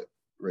afford it.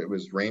 It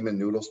was ramen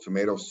noodles,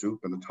 tomato soup,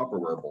 and a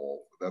Tupperware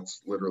bowl.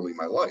 That's literally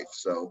my life.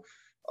 So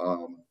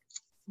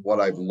what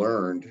I've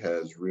learned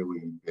has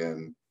really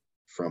been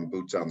from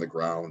boots on the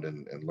ground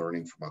and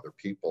learning from other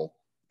people.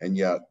 And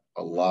yet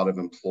a lot of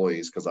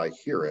employees, because I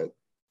hear it,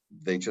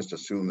 they just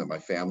assume that my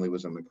family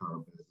was in the car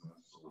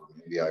business, or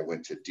maybe I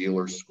went to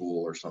dealer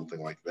school or something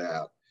like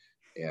that.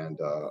 And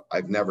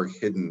I've never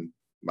hidden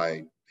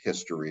my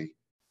history,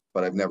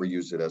 but I've never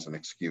used it as an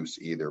excuse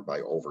either by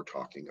over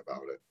talking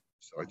about it.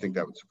 So I think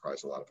that would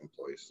surprise a lot of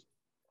employees.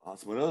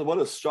 Awesome. What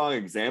a strong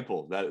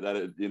example that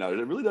it, you know,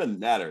 it really doesn't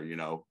matter, you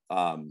know,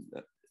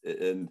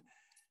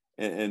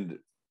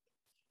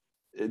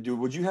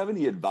 would you have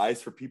any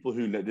advice for people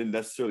who didn't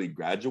necessarily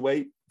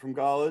graduate from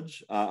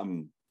college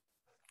to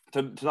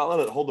not let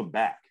it hold them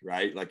back,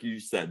 right? Like you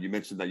said, you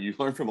mentioned that you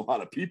learn from a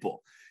lot of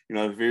people. You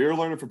know, if you're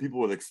learning from people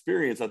with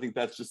experience, I think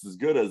that's just as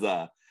good as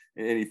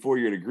any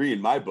 4-year degree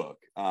in my book.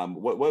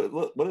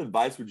 What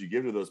advice would you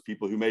give to those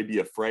people who may be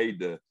afraid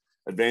to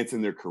advance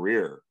in their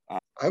career?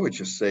 I would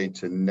just say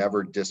to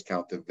never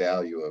discount the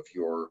value of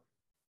your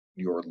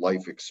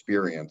life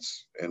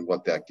experience and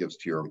what that gives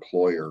to your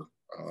employer.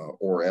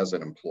 Or as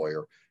an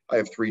employer. I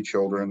have 3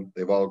 children.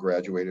 They've all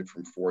graduated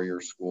from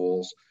 4-year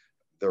schools.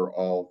 They're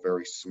all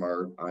very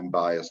smart. I'm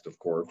biased, of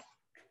course.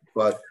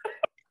 But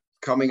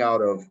coming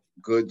out of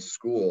good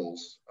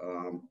schools,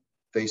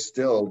 they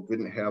still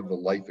didn't have the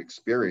life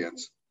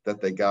experience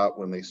that they got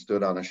when they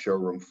stood on a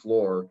showroom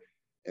floor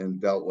and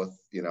dealt with,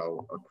 you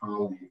know, a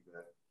colleague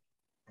that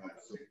had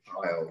a sick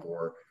child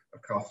or a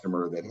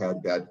customer that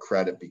had bad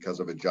credit because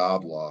of a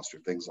job loss or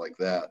things like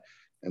that.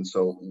 And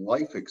so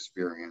life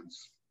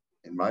experience,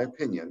 in my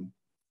opinion,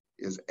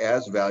 is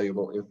as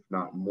valuable, if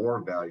not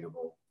more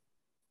valuable,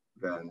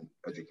 than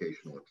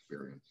educational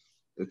experience.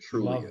 It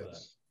truly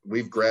is.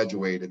 We've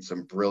graduated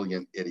some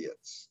brilliant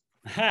idiots.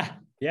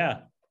 Yeah.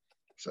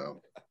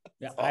 So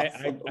Yeah,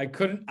 Awesome.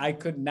 I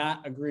could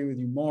not agree with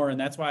you more. And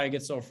that's why I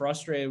get so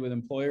frustrated with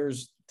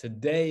employers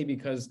today,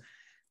 because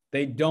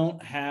they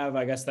don't have,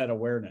 I guess, that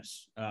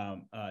awareness,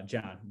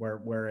 John,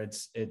 where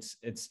it's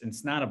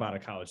not about a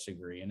college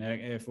degree. And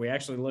if we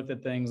actually looked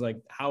at things like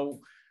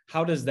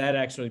how does that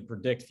actually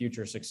predict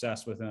future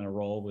success within a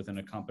role, within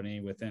a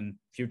company, within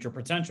future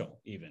potential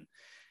even?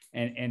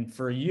 And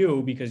for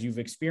you, because you've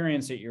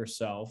experienced it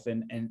yourself,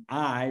 and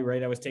I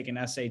was taking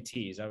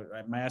SATs.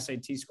 My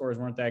SAT scores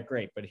weren't that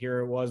great, but here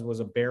it was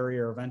a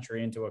barrier of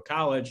entry into a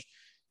college,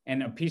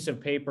 and a piece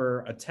of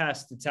paper, a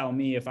test to tell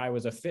me if I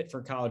was a fit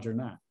for college or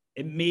not.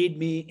 It made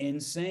me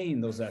insane,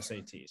 those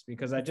SATs,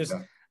 because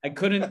I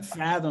couldn't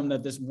fathom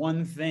that this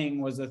one thing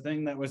was the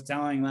thing that was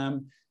telling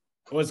them,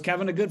 was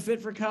Kevin a good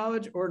fit for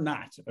college or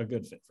not a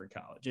good fit for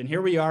college? And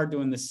here we are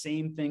doing the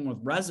same thing with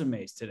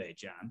resumes today,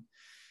 John.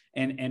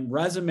 And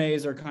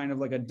resumes are kind of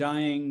like a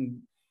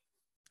dying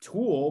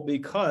tool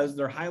because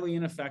they're highly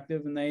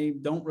ineffective and they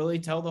don't really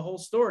tell the whole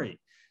story,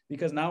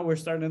 because now we're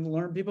starting to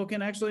learn people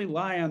can actually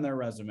lie on their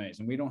resumes,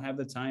 and we don't have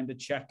the time to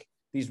check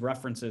these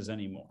references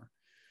anymore.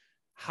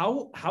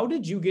 How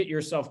did you get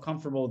yourself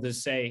comfortable to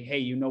say, hey,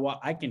 you know what,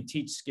 I can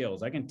teach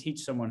skills. I can teach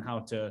someone how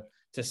to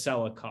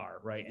sell a car,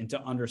 right? And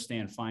to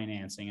understand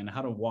financing and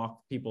how to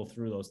walk people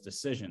through those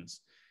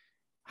decisions.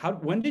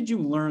 When did you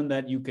learn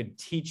that you could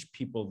teach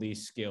people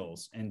these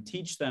skills and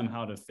teach them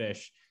how to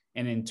fish,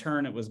 and in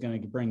turn it was going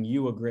to bring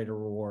you a greater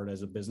reward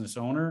as a business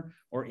owner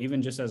or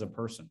even just as a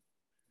person?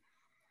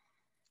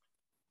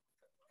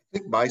 I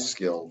think my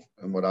skill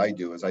and what I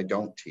do is I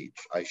don't teach,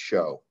 I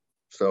show.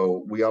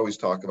 So we always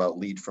talk about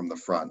lead from the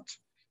front.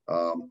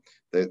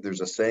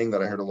 There's a saying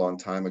that I heard a long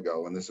time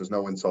ago, and this is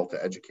no insult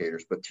to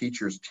educators, but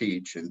teachers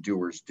teach and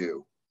doers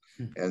do.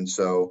 And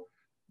so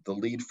the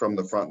lead from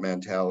the front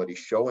mentality,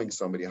 showing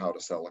somebody how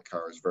to sell a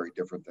car, is very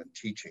different than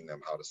teaching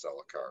them how to sell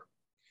a car.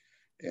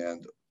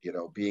 And, you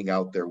know, being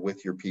out there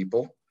with your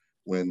people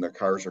when the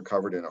cars are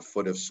covered in a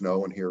foot of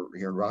snow, and here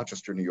in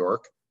Rochester, New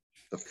York,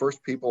 the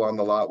first people on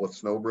the lot with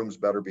snow brooms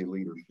better be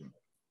leaders.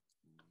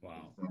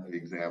 Wow. The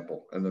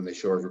example. And then they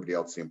show everybody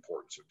else the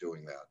importance of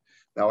doing that.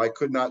 Now, I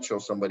could not show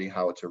somebody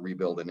how to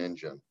rebuild an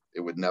engine. It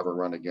would never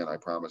run again, I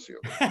promise you.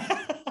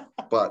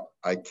 But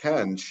I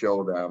can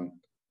show them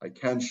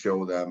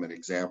an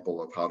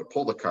example of how to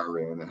pull the car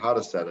in and how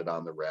to set it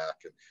on the rack.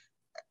 And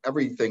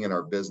everything in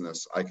our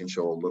business, I can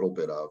show a little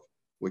bit of,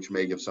 which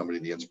may give somebody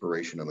the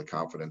inspiration and the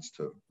confidence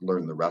to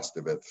learn the rest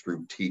of it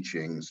through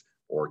teachings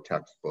or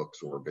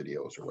textbooks or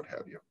videos or what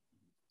have you.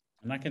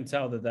 And I can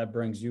tell that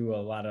brings you a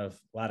lot of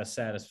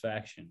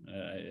satisfaction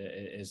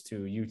as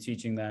to you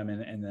teaching them.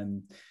 And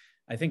then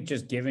I think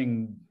just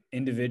giving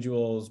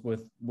individuals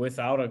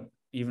without a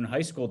even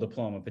high school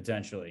diploma,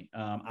 potentially,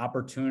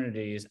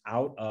 opportunities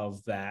out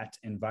of that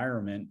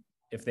environment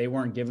if they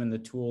weren't given the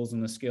tools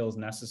and the skills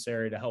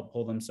necessary to help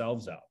pull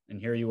themselves out. And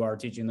here you are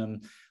teaching them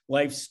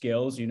life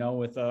skills, you know,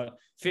 with a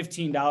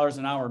 $15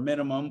 an hour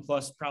minimum,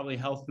 plus probably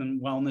health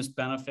and wellness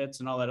benefits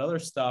and all that other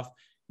stuff.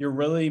 You're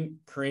really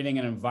creating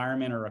an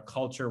environment or a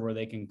culture where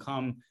they can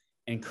come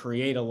and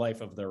create a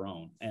life of their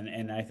own.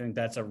 And I think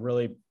that's a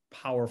really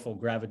powerful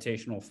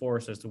gravitational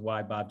force as to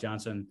why Bob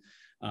Johnson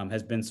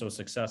has been so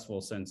successful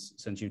since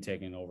you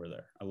taking over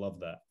there. I love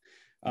that.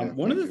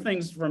 One of the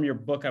things from your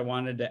book I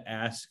wanted to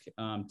ask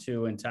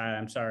too, and Ty,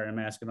 I'm sorry, I'm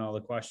asking all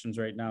the questions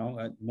right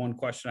now. One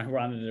question I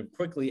wanted to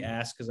quickly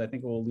ask, because I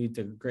think it will lead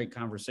to great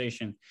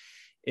conversation,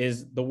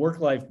 is the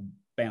work-life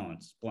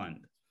balance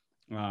blend.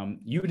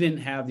 You didn't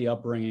have the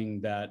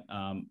upbringing that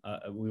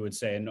we would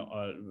say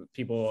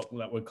people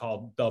that would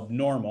call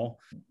normal.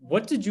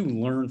 What did you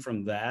learn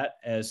from that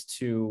as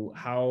to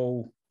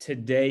how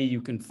today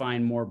you can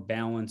find more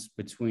balance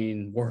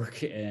between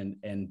work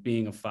and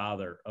being a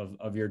father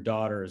of your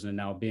daughters, and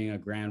now being a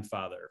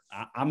grandfather?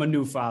 I'm a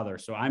new father,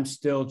 so I'm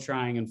still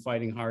trying and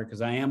fighting hard,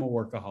 because I am a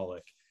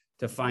workaholic,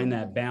 to find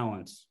that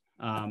balance.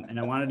 And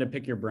I wanted to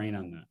pick your brain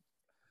on that.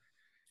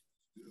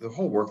 The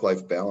whole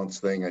work-life balance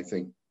thing, I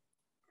think,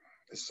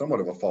 is somewhat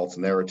of a false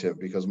narrative,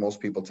 because most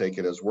people take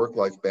it as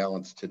work-life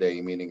balance today,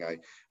 meaning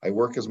I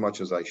work as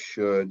much as I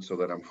should so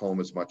that I'm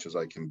home as much as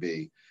I can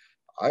be.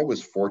 I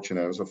was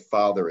fortunate. I was a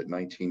father at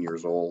 19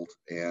 years old,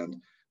 and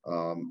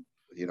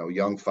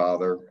young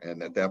father.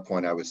 And at that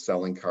point I was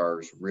selling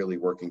cars, really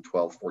working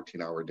 12,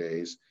 14-hour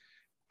days.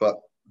 But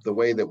the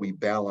way that we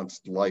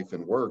balanced life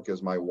and work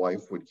is my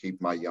wife would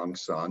keep my young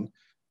son.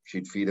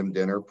 She'd feed him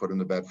dinner, put him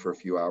to bed for a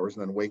few hours,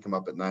 and then wake him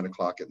up at 9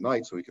 o'clock at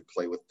night so he could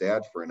play with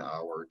dad for an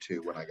hour or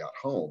two when I got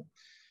home.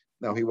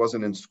 Now, he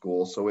wasn't in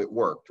school, so it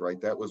worked,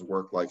 right? That was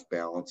work-life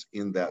balance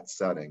in that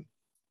setting.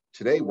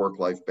 Today,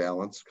 work-life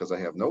balance, because I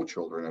have no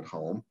children at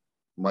home,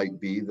 might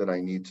be that I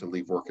need to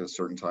leave work at a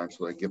certain time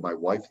so that I give my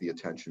wife the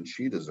attention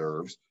she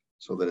deserves,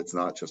 so that it's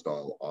not just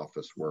all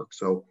office work.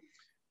 So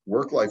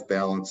work-life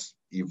balance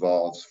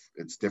evolves.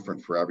 It's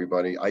different for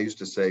everybody. I used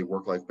to say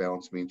work-life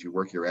balance means you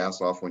work your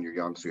ass off when you're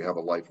young so you have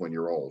a life when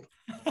you're old.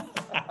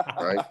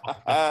 Right?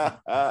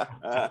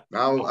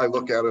 Now I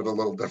look at it a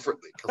little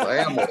differently because I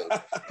am old.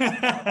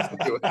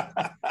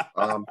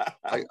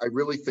 I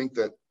really think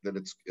that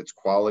it's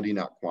quality,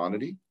 not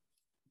quantity.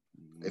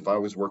 if I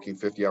was working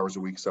 50 hours a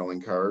week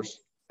selling cars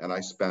and I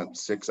spent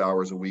 6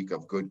 hours a week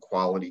of good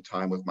quality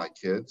time with my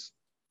kids,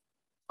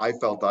 I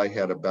felt I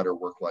had a better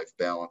work-life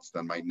balance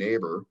than my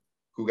neighbor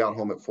who got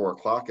home at 4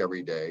 o'clock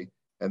every day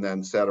and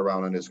then sat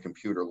around on his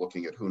computer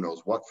looking at who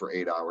knows what for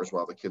 8 hours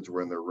while the kids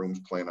were in their rooms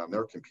playing on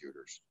their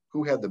computers.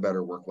 Who had the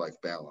better work-life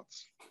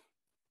balance?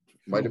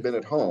 Might have been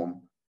at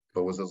home,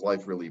 but was his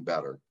life really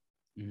better?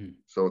 Mm-hmm.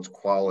 So it's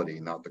quality,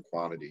 not the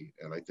quantity.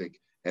 And I think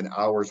an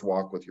hour's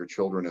walk with your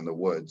children in the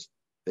woods,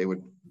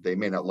 they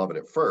may not love it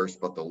at first,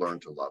 but they'll learn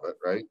to love it,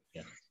 right?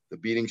 Yeah. The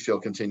beating shall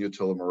continue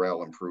till the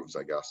morale improves,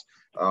 I guess.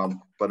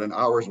 But an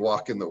hour's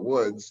walk in the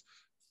woods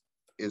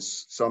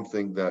is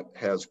something that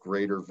has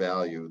greater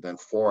value than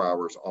 4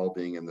 hours all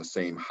being in the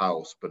same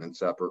house, but in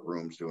separate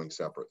rooms doing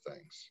separate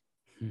things.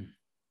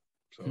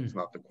 So it's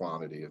not the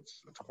quantity,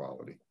 it's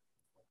quality.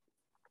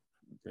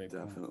 Great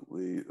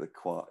Definitely the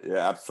quality.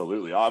 Yeah,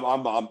 absolutely. I'm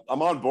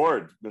on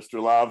board,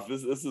 Mr. Love.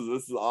 This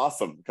is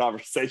awesome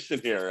conversation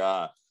here.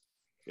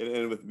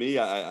 And with me,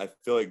 I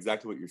feel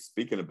exactly what you're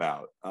speaking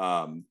about.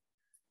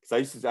 Because I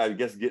used to, I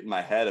guess, get in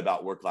my head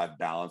about work-life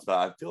balance, but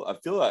I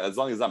feel that as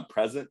long as I'm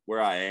present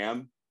where I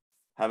am,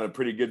 having a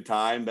pretty good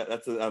time,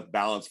 that's a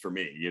balance for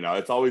me. You know,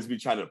 it's always me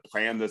trying to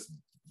plan this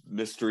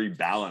mystery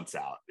balance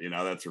out. You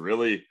know, that's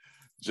really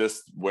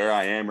just where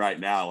I am right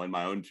now in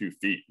my own 2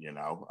 feet, you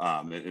know,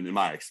 and in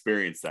my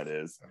experience, that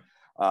is.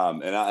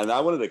 And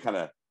I wanted to kind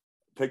of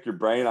pick your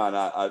brain on,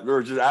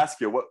 or just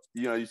ask you what,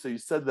 you know, you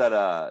said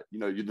that, you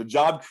know, you're the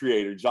job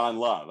creator, John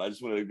Love. I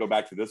just wanted to go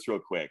back to this real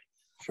quick.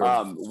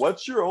 Sure.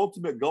 What's your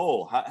ultimate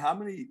goal? How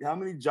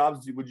many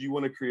jobs would you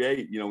want to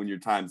create, you know, when your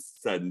time's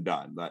said and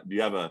done? Do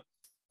you have a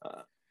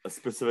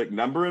specific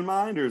number in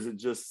mind, or is it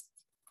just?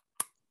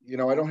 You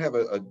know, I don't have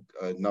a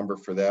number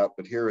for that,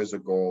 but here is a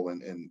goal,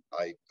 and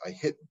I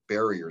hit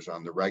barriers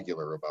on the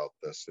regular about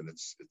this, and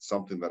it's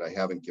something that I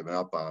haven't given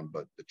up on,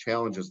 but the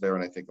challenge is there,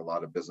 and I think a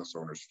lot of business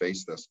owners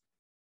face this.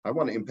 I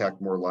want to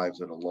impact more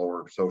lives at a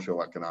lower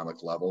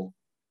socioeconomic level.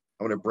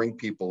 I want to bring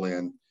people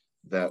in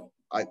that,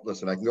 I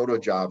can go to a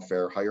job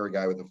fair, hire a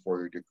guy with a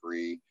 4-year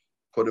degree,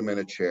 put him in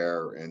a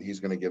chair, and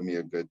he's going to give me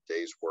a good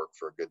day's work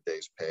for a good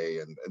day's pay,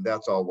 and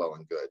that's all well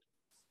and good.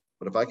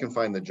 But if I can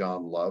find the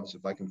John Loves,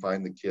 if I can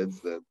find the kids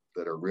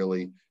that are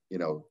really, you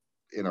know,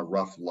 in a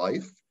rough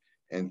life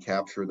and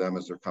capture them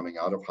as they're coming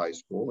out of high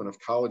school, and if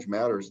college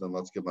matters, then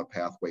let's give them a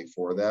pathway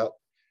for that.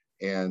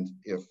 And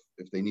if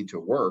they need to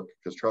work,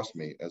 because trust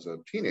me, as a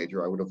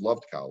teenager, I would have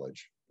loved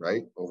college,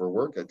 right? Over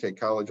work, I'd take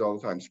college all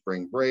the time,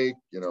 spring break,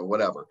 you know,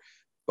 whatever.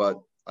 But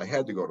I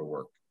had to go to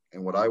work.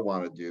 And what I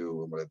want to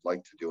do and what I'd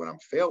like to do, and I'm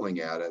failing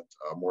at it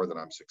more than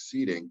I'm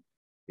succeeding,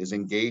 is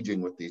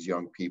engaging with these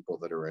young people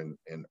that are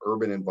in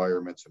urban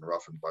environments and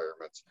rough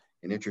environments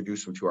and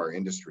introduce them to our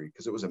industry,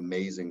 because it was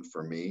amazing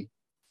for me.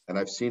 And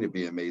I've seen it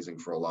be amazing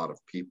for a lot of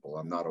people.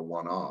 I'm not a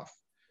one-off.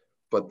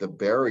 But the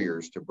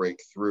barriers to break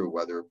through,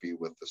 whether it be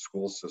with the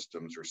school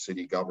systems or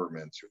city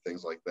governments or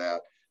things like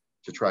that,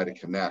 to try to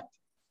connect,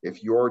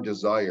 if your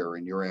desire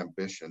and your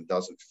ambition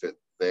doesn't fit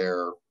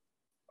their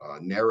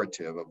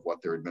narrative of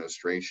what their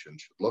administration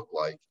should look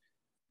like,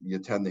 you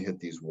tend to hit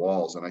these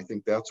walls. And I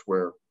think that's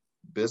where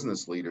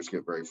business leaders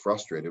get very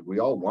frustrated. We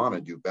all want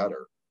to do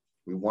better.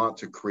 We want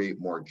to create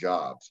more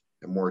jobs,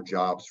 and more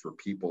jobs for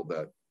people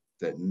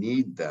that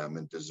need them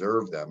and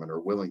deserve them and are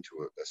willing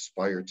to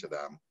aspire to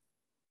them.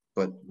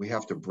 But we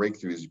have to break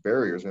through these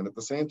barriers. And at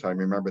the same time,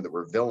 remember that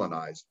we're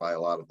villainized by a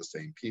lot of the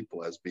same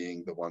people as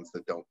being the ones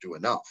that don't do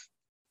enough.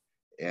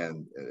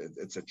 And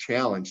it's a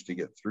challenge to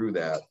get through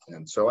that.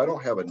 And so I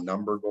don't have a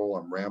number goal.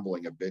 I'm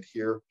rambling a bit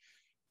here,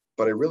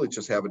 but I really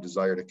just have a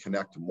desire to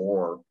connect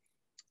more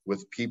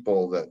with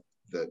people that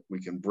we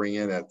can bring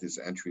in at these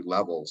entry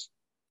levels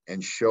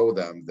and show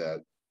them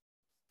that,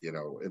 you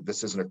know,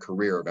 this isn't a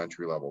career of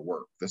entry level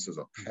work. This is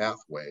a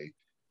pathway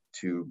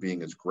to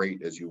being as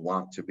great as you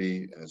want to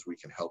be and as we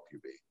can help you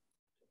be.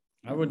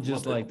 I would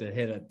just like to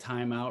hit a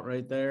timeout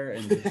right there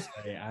and just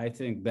say, I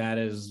think that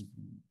is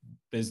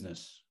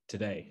business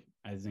today.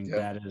 I think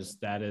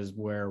that is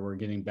where we're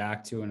getting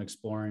back to and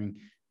exploring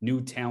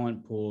new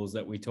talent pools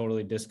that we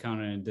totally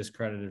discounted and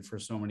discredited for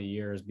so many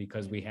years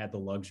because we had the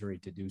luxury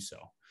to do so.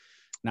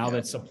 Now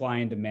that supply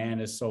and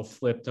demand is so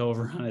flipped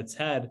over on its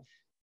head,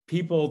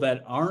 people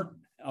that aren't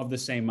of the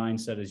same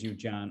mindset as you,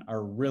 John,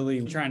 are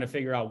really trying to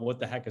figure out what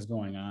the heck is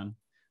going on,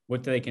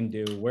 what they can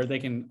do, where they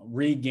can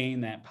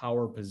regain that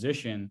power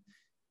position,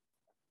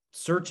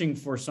 searching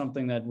for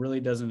something that really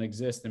doesn't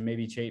exist and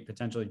maybe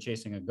potentially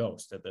chasing a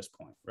ghost at this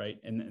point, right?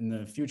 And in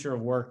the future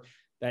of work,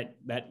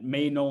 that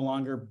may no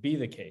longer be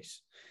the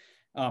case.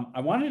 I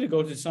wanted to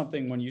go to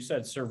something when you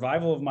said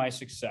survival of my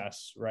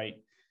success, right?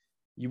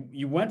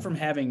 You went from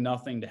having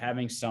nothing to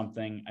having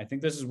something. I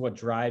think this is what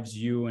drives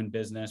you in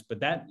business, but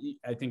that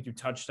I think you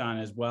touched on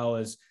as well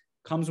as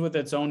comes with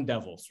its own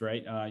devils,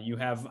 right? You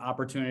have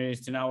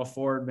opportunities to now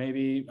afford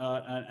maybe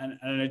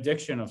an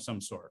addiction of some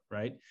sort,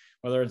 right?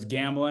 Whether it's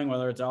gambling,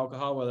 whether it's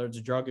alcohol, whether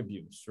it's drug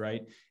abuse,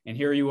 right? And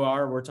here you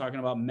are, we're talking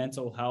about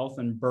mental health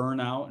and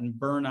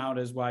burnout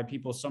is why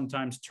people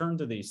sometimes turn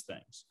to these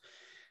things.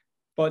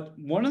 But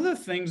one of the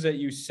things that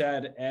you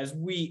said, as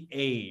we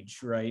age,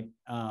 right?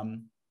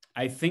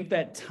 I think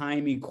that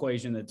time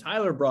equation that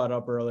Tyler brought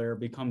up earlier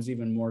becomes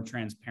even more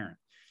transparent,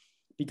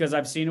 because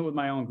I've seen it with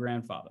my own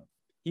grandfather.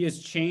 He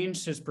has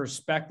changed his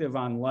perspective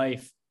on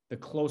life the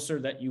closer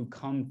that you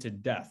come to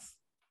death,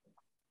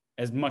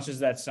 as much as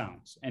that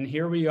sounds. And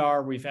here we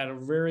are, we've had a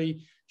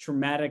very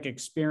traumatic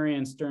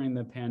experience during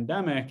the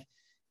pandemic,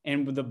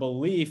 and with the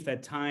belief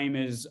that time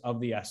is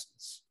of the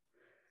essence.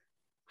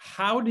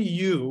 How do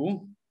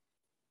you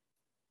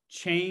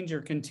change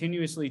or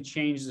continuously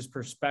change this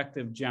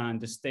perspective, John,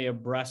 to stay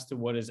abreast to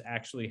what is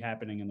actually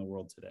happening in the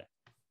world today?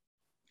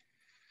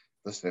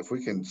 Listen, if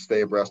we can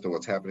stay abreast of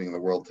what's happening in the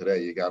world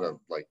today, you got to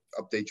like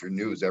update your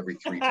news every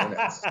 3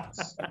 minutes.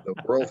 The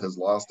world has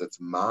lost its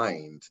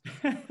mind.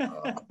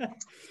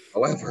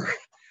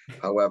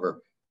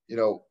 However, you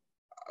know,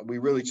 we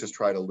really just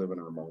try to live in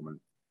our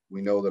moment.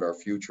 We know that our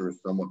future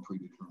is somewhat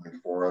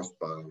predetermined for us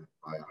by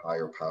a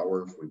higher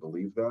power, if we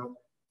believe that.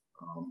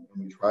 And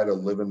we try to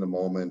live in the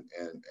moment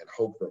and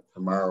hope that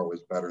tomorrow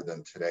is better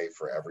than today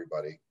for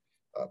everybody.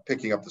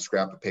 Picking up the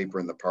scrap of paper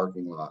in the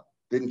parking lot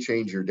didn't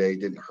change your day,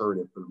 didn't hurt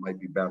it, but it might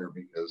be better,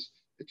 because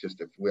it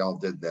just, if we all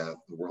did that,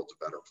 the world's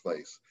a better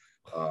place.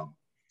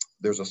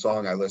 There's a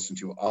song I listen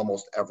to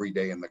almost every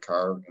day in the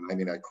car, and I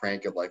mean, I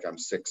crank it like I'm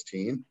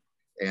 16,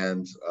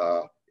 and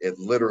it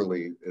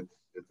literally,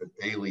 it's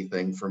a daily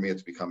thing for me.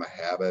 It's become a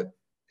habit,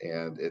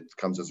 and it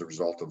comes as a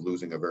result of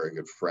losing a very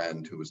good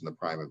friend who was in the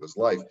prime of his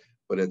life.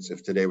 But it's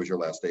If Today Was Your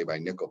Last Day by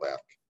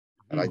Nickelback.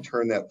 And I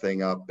turn that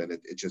thing up, and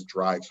it just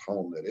drives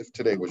home that if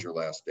today was your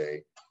last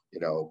day, you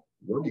know,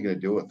 what are you going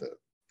to do with it?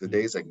 The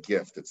day's a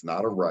gift. It's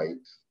not a right.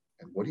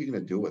 And what are you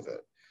going to do with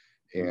it?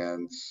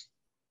 And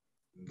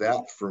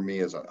that, for me,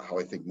 is how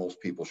I think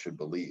most people should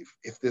believe.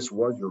 If this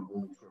was your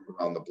only trip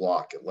around the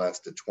block, it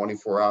lasted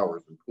 24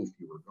 hours and poof,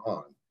 you were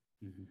gone.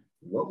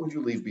 What would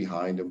you leave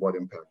behind, and what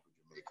impact would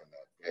you make on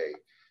that day?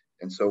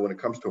 And so when it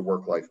comes to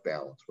work-life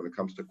balance, when it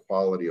comes to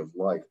quality of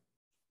life,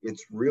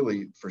 it's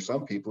really, for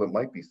some people, it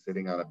might be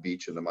sitting on a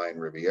beach in the Mayan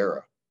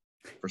Riviera.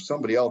 For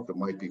somebody else, it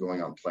might be going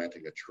out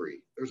planting a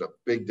tree. There's a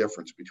big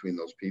difference between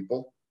those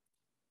people.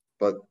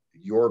 But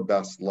your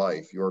best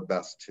life, your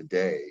best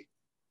today,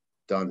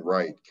 done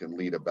right, can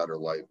lead a better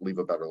life, leave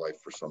a better life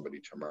for somebody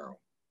tomorrow.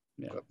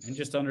 Yeah. And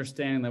just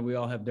understanding that we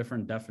all have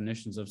different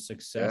definitions of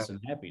success and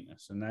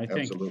happiness. And I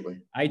think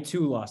I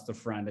too lost a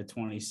friend at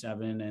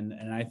 27.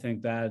 And I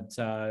think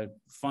that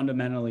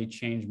fundamentally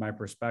changed my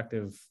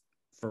perspective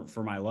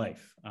for my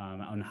life,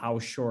 on how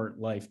short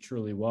life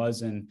truly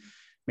was. And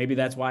maybe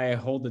that's why I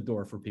hold the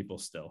door for people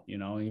still, you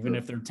know, even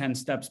if they're 10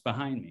 steps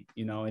behind me.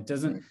 You know, it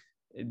doesn't,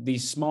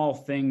 these small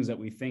things that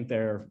we think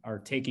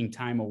are taking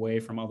time away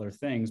from other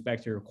things,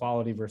 back to your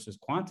quality versus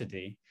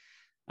quantity.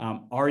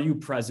 Are you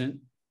present,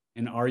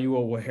 and are you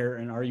aware,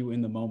 and are you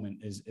in the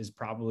moment is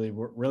probably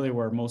really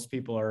where most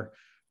people are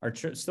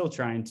still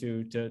trying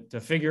to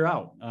figure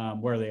out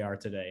where they are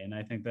today. And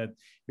I think that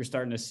you're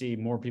starting to see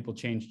more people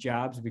change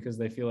jobs because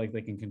they feel like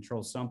they can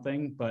control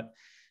something, but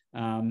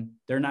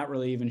they're not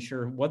really even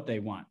sure what they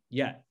want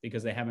yet,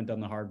 because they haven't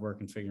done the hard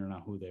work in figuring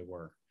out who they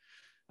were.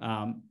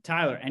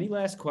 Tyler, any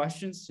last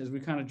questions as we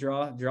kind of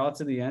draw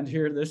to the end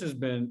here? This has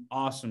been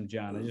awesome,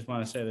 John. I just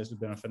want to say this has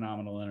been a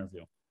phenomenal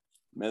interview.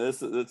 Man,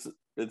 this is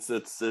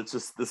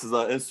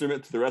an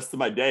instrument to the rest of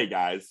my day,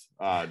 guys.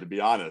 To be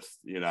honest,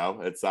 you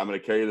know, I'm going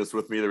to carry this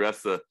with me the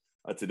rest of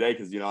today,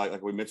 because, you know,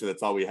 like we mentioned,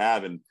 that's all we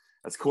have. And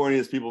as corny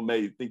as people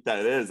may think that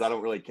it is, I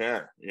don't really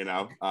care. You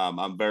know,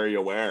 I'm very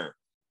aware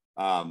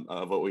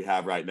of what we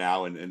have right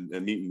now, and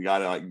meeting a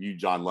guy like you,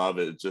 John Love,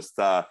 it just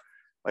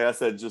like I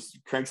said, just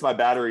cranks my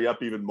battery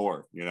up even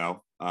more. You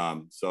know,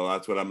 so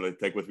that's what I'm going to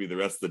take with me the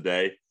rest of the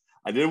day.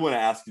 I did want to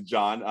ask you,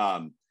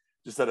 John.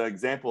 Just an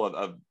example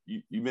of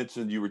you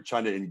mentioned you were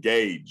trying to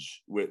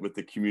engage with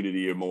the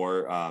community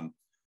more.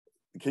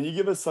 Can you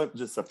give us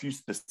just a few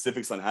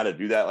specifics on how to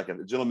do that? Like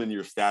a gentleman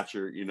your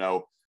stature, you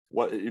know,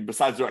 what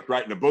besides like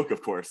writing a book,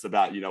 of course,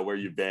 about, you know, where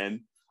you've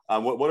been.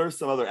 What are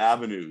some other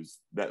avenues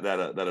that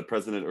a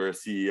president or a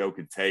CEO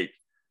could take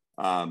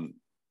to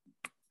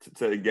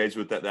engage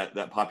with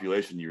that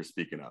population you were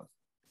speaking of?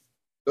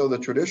 So the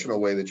traditional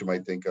way that you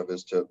might think of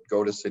is to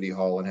go to City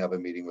Hall and have a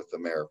meeting with the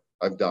mayor.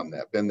 I've done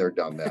that, been there,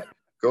 done that.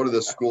 Go to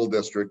the school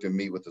district and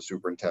meet with the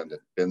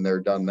superintendent. Been there,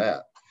 done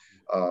that.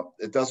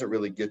 It doesn't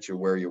really get you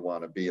where you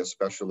want to be,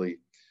 especially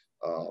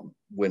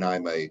when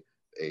I'm a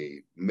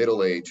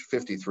middle-aged,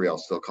 53, I'll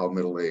still call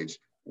middle-aged,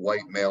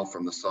 white male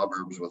from the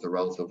suburbs with a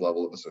relative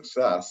level of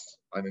success.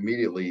 I'm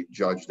immediately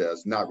judged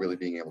as not really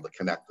being able to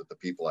connect with the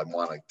people I'm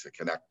wanting to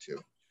connect to.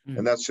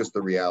 And that's just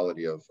the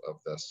reality of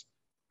this.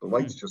 The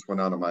lights just went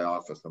on in my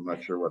office. I'm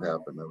not sure what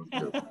happened. That was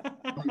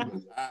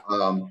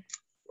good.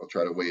 I'll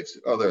try to wave.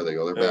 Oh, there they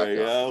go. They're back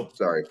now.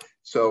 Sorry.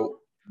 So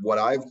what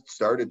I've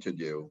started to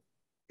do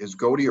is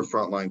go to your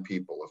frontline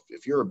people.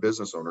 If you're a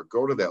business owner,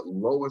 go to that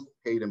lowest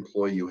paid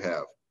employee you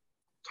have.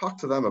 Talk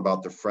to them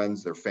about their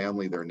friends, their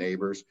family, their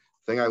neighbors.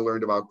 Thing I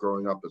learned about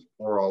growing up is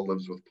poor all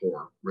lives with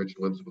poor, rich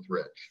lives with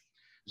rich.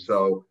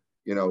 So,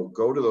 you know,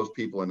 go to those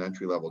people in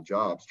entry-level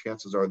jobs.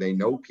 Chances are they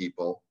know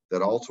people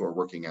that also are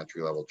working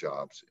entry-level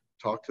jobs.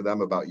 Talk to them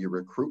about your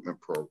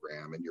recruitment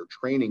program and your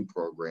training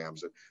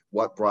programs and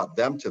what brought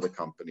them to the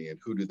company and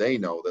who do they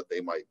know that they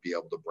might be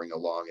able to bring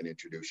along and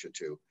introduce you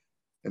to,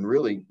 and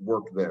really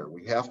work there.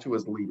 We have to,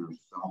 as leaders,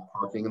 stop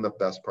parking in the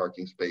best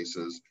parking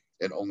spaces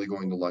and only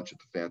going to lunch at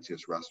the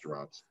fanciest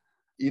restaurants.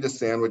 Eat a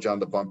sandwich on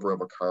the bumper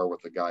of a car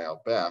with a guy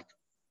out back,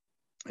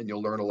 and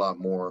you'll learn a lot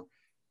more.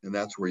 And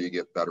that's where you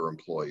get better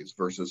employees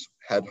versus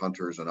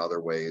headhunters and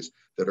other ways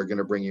that are going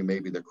to bring you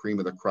maybe the cream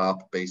of the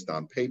crop based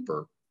on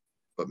paper,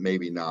 but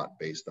maybe not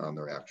based on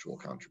their actual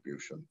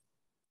contribution.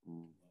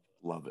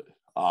 Love it.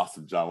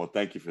 Awesome, John. Well,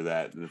 thank you for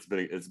that. And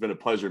it's been a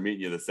pleasure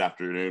meeting you this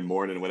afternoon,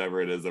 morning, whatever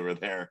it is over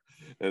there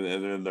and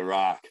in the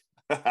Rock.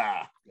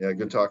 Yeah,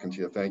 good talking to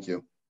you. Thank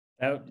you.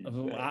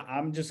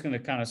 I'm just going to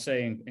kind of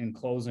say in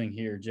closing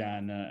here,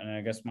 John, and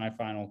I guess my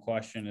final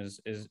question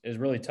is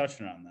really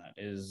touching on that.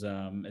 Is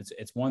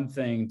it's one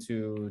thing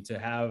to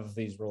have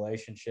these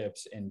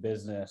relationships in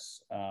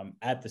business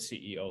at the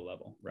CEO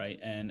level, right?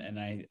 And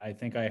I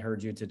think I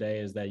heard you today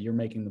is that you're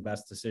making the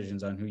best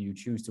decisions on who you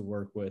choose to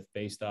work with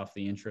based off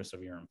the interests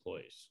of your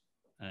employees.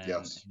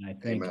 Yes. And I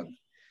think. Amen.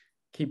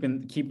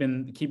 Keeping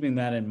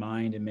that in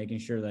mind and making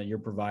sure that you're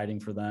providing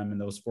for them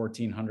and those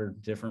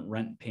 1,400 different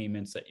rent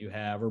payments that you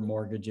have or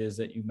mortgages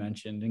that you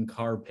mentioned and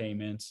car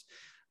payments.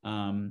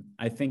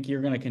 I think you're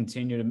going to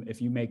continue to,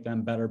 if you make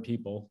them better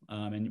people,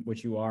 and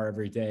which you are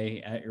every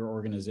day at your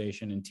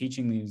organization, and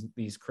teaching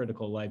these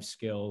critical life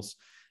skills,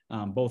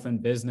 both in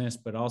business,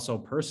 but also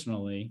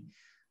personally,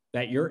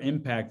 that your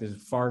impact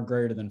is far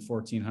greater than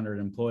 1,400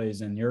 employees,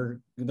 and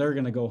they're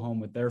going to go home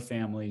with their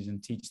families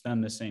and teach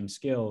them the same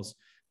skills,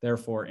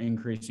 therefore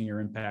increasing your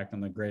impact on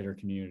the greater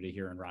community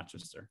here in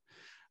Rochester.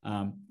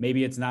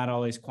 Maybe it's not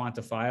always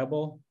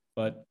quantifiable,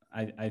 but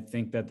I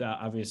think that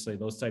obviously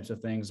those types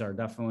of things are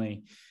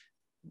definitely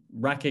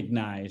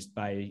recognized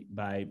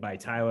by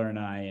Tyler and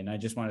I. And I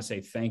just want to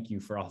say thank you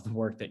for all the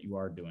work that you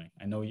are doing.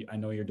 I know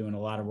you're doing a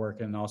lot of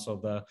work, and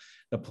also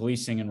the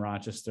policing in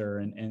Rochester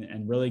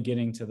and really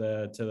getting to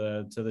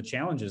the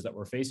challenges that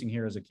we're facing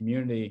here as a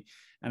community.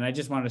 And I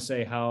just want to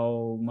say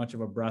how much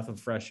of a breath of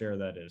fresh air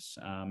that is,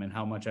 and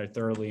how much I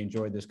thoroughly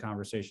enjoyed this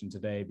conversation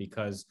today,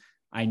 because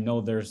I know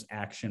there's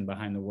action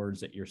behind the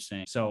words that you're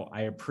saying. So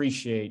I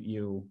appreciate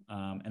you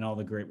and all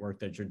the great work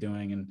that you're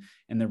doing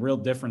and the real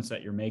difference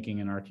that you're making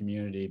in our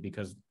community,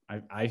 because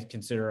I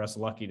consider us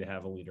lucky to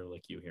have a leader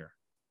like you here.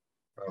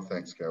 Oh,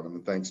 thanks, Kevin.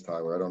 And thanks,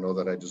 Tyler. I don't know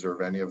that I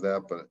deserve any of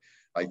that, but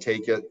I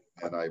take it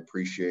and I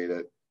appreciate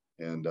it.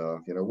 And,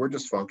 we're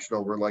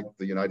dysfunctional. We're like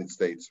the United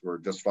States. We're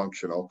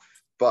dysfunctional.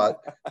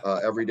 But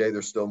every day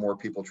there's still more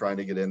people trying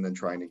to get in than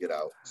trying to get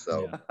out.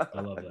 So yeah,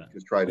 I love that.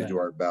 Just try to do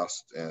our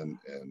best and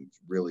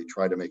really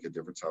try to make a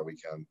difference how we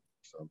can.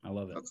 So I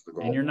love it. That's the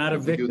goal. And you're not a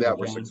victim. If we do that,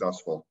 we're John.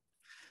 successful.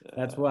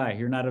 That's why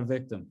you're not a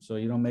victim. So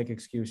you don't make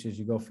excuses.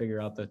 You go figure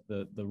out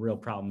the real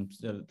problems,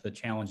 the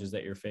challenges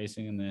that you're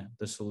facing, and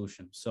the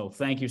solution. So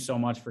thank you so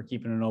much for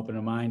keeping an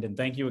open mind. And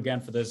thank you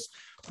again for this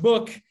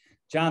book.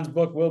 John's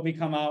book will be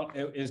come out.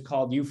 It is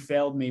called You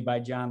Failed Me by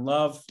John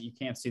Love. You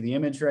can't see the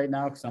image right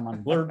now because I'm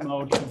on blurred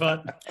mode,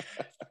 but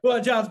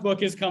John's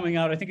book is coming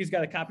out. I think he's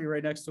got a copy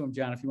right next to him,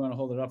 John, if you want to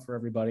hold it up for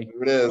everybody.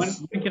 Here it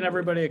is. When can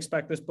everybody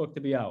expect this book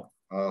to be out?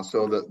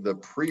 So the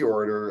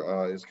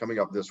pre-order is coming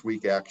up this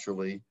week,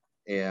 actually,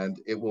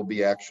 and it will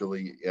be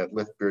actually at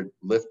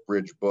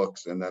Liftbridge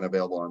Books and then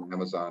available on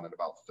Amazon in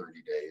about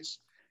 30 days.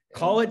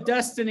 Call it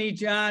destiny,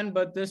 John,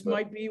 but this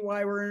might be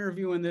why we're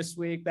interviewing this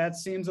week. That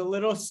seems a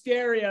little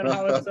scary on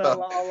how it's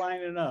all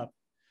lining up.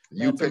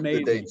 You picked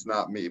the dates,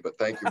 not me, but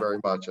thank you very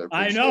much.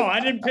 I know. I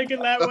didn't pick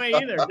it that way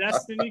either.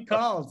 Destiny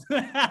called.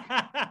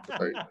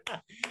 Right.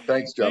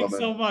 Thanks, gentlemen. Thanks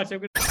so much.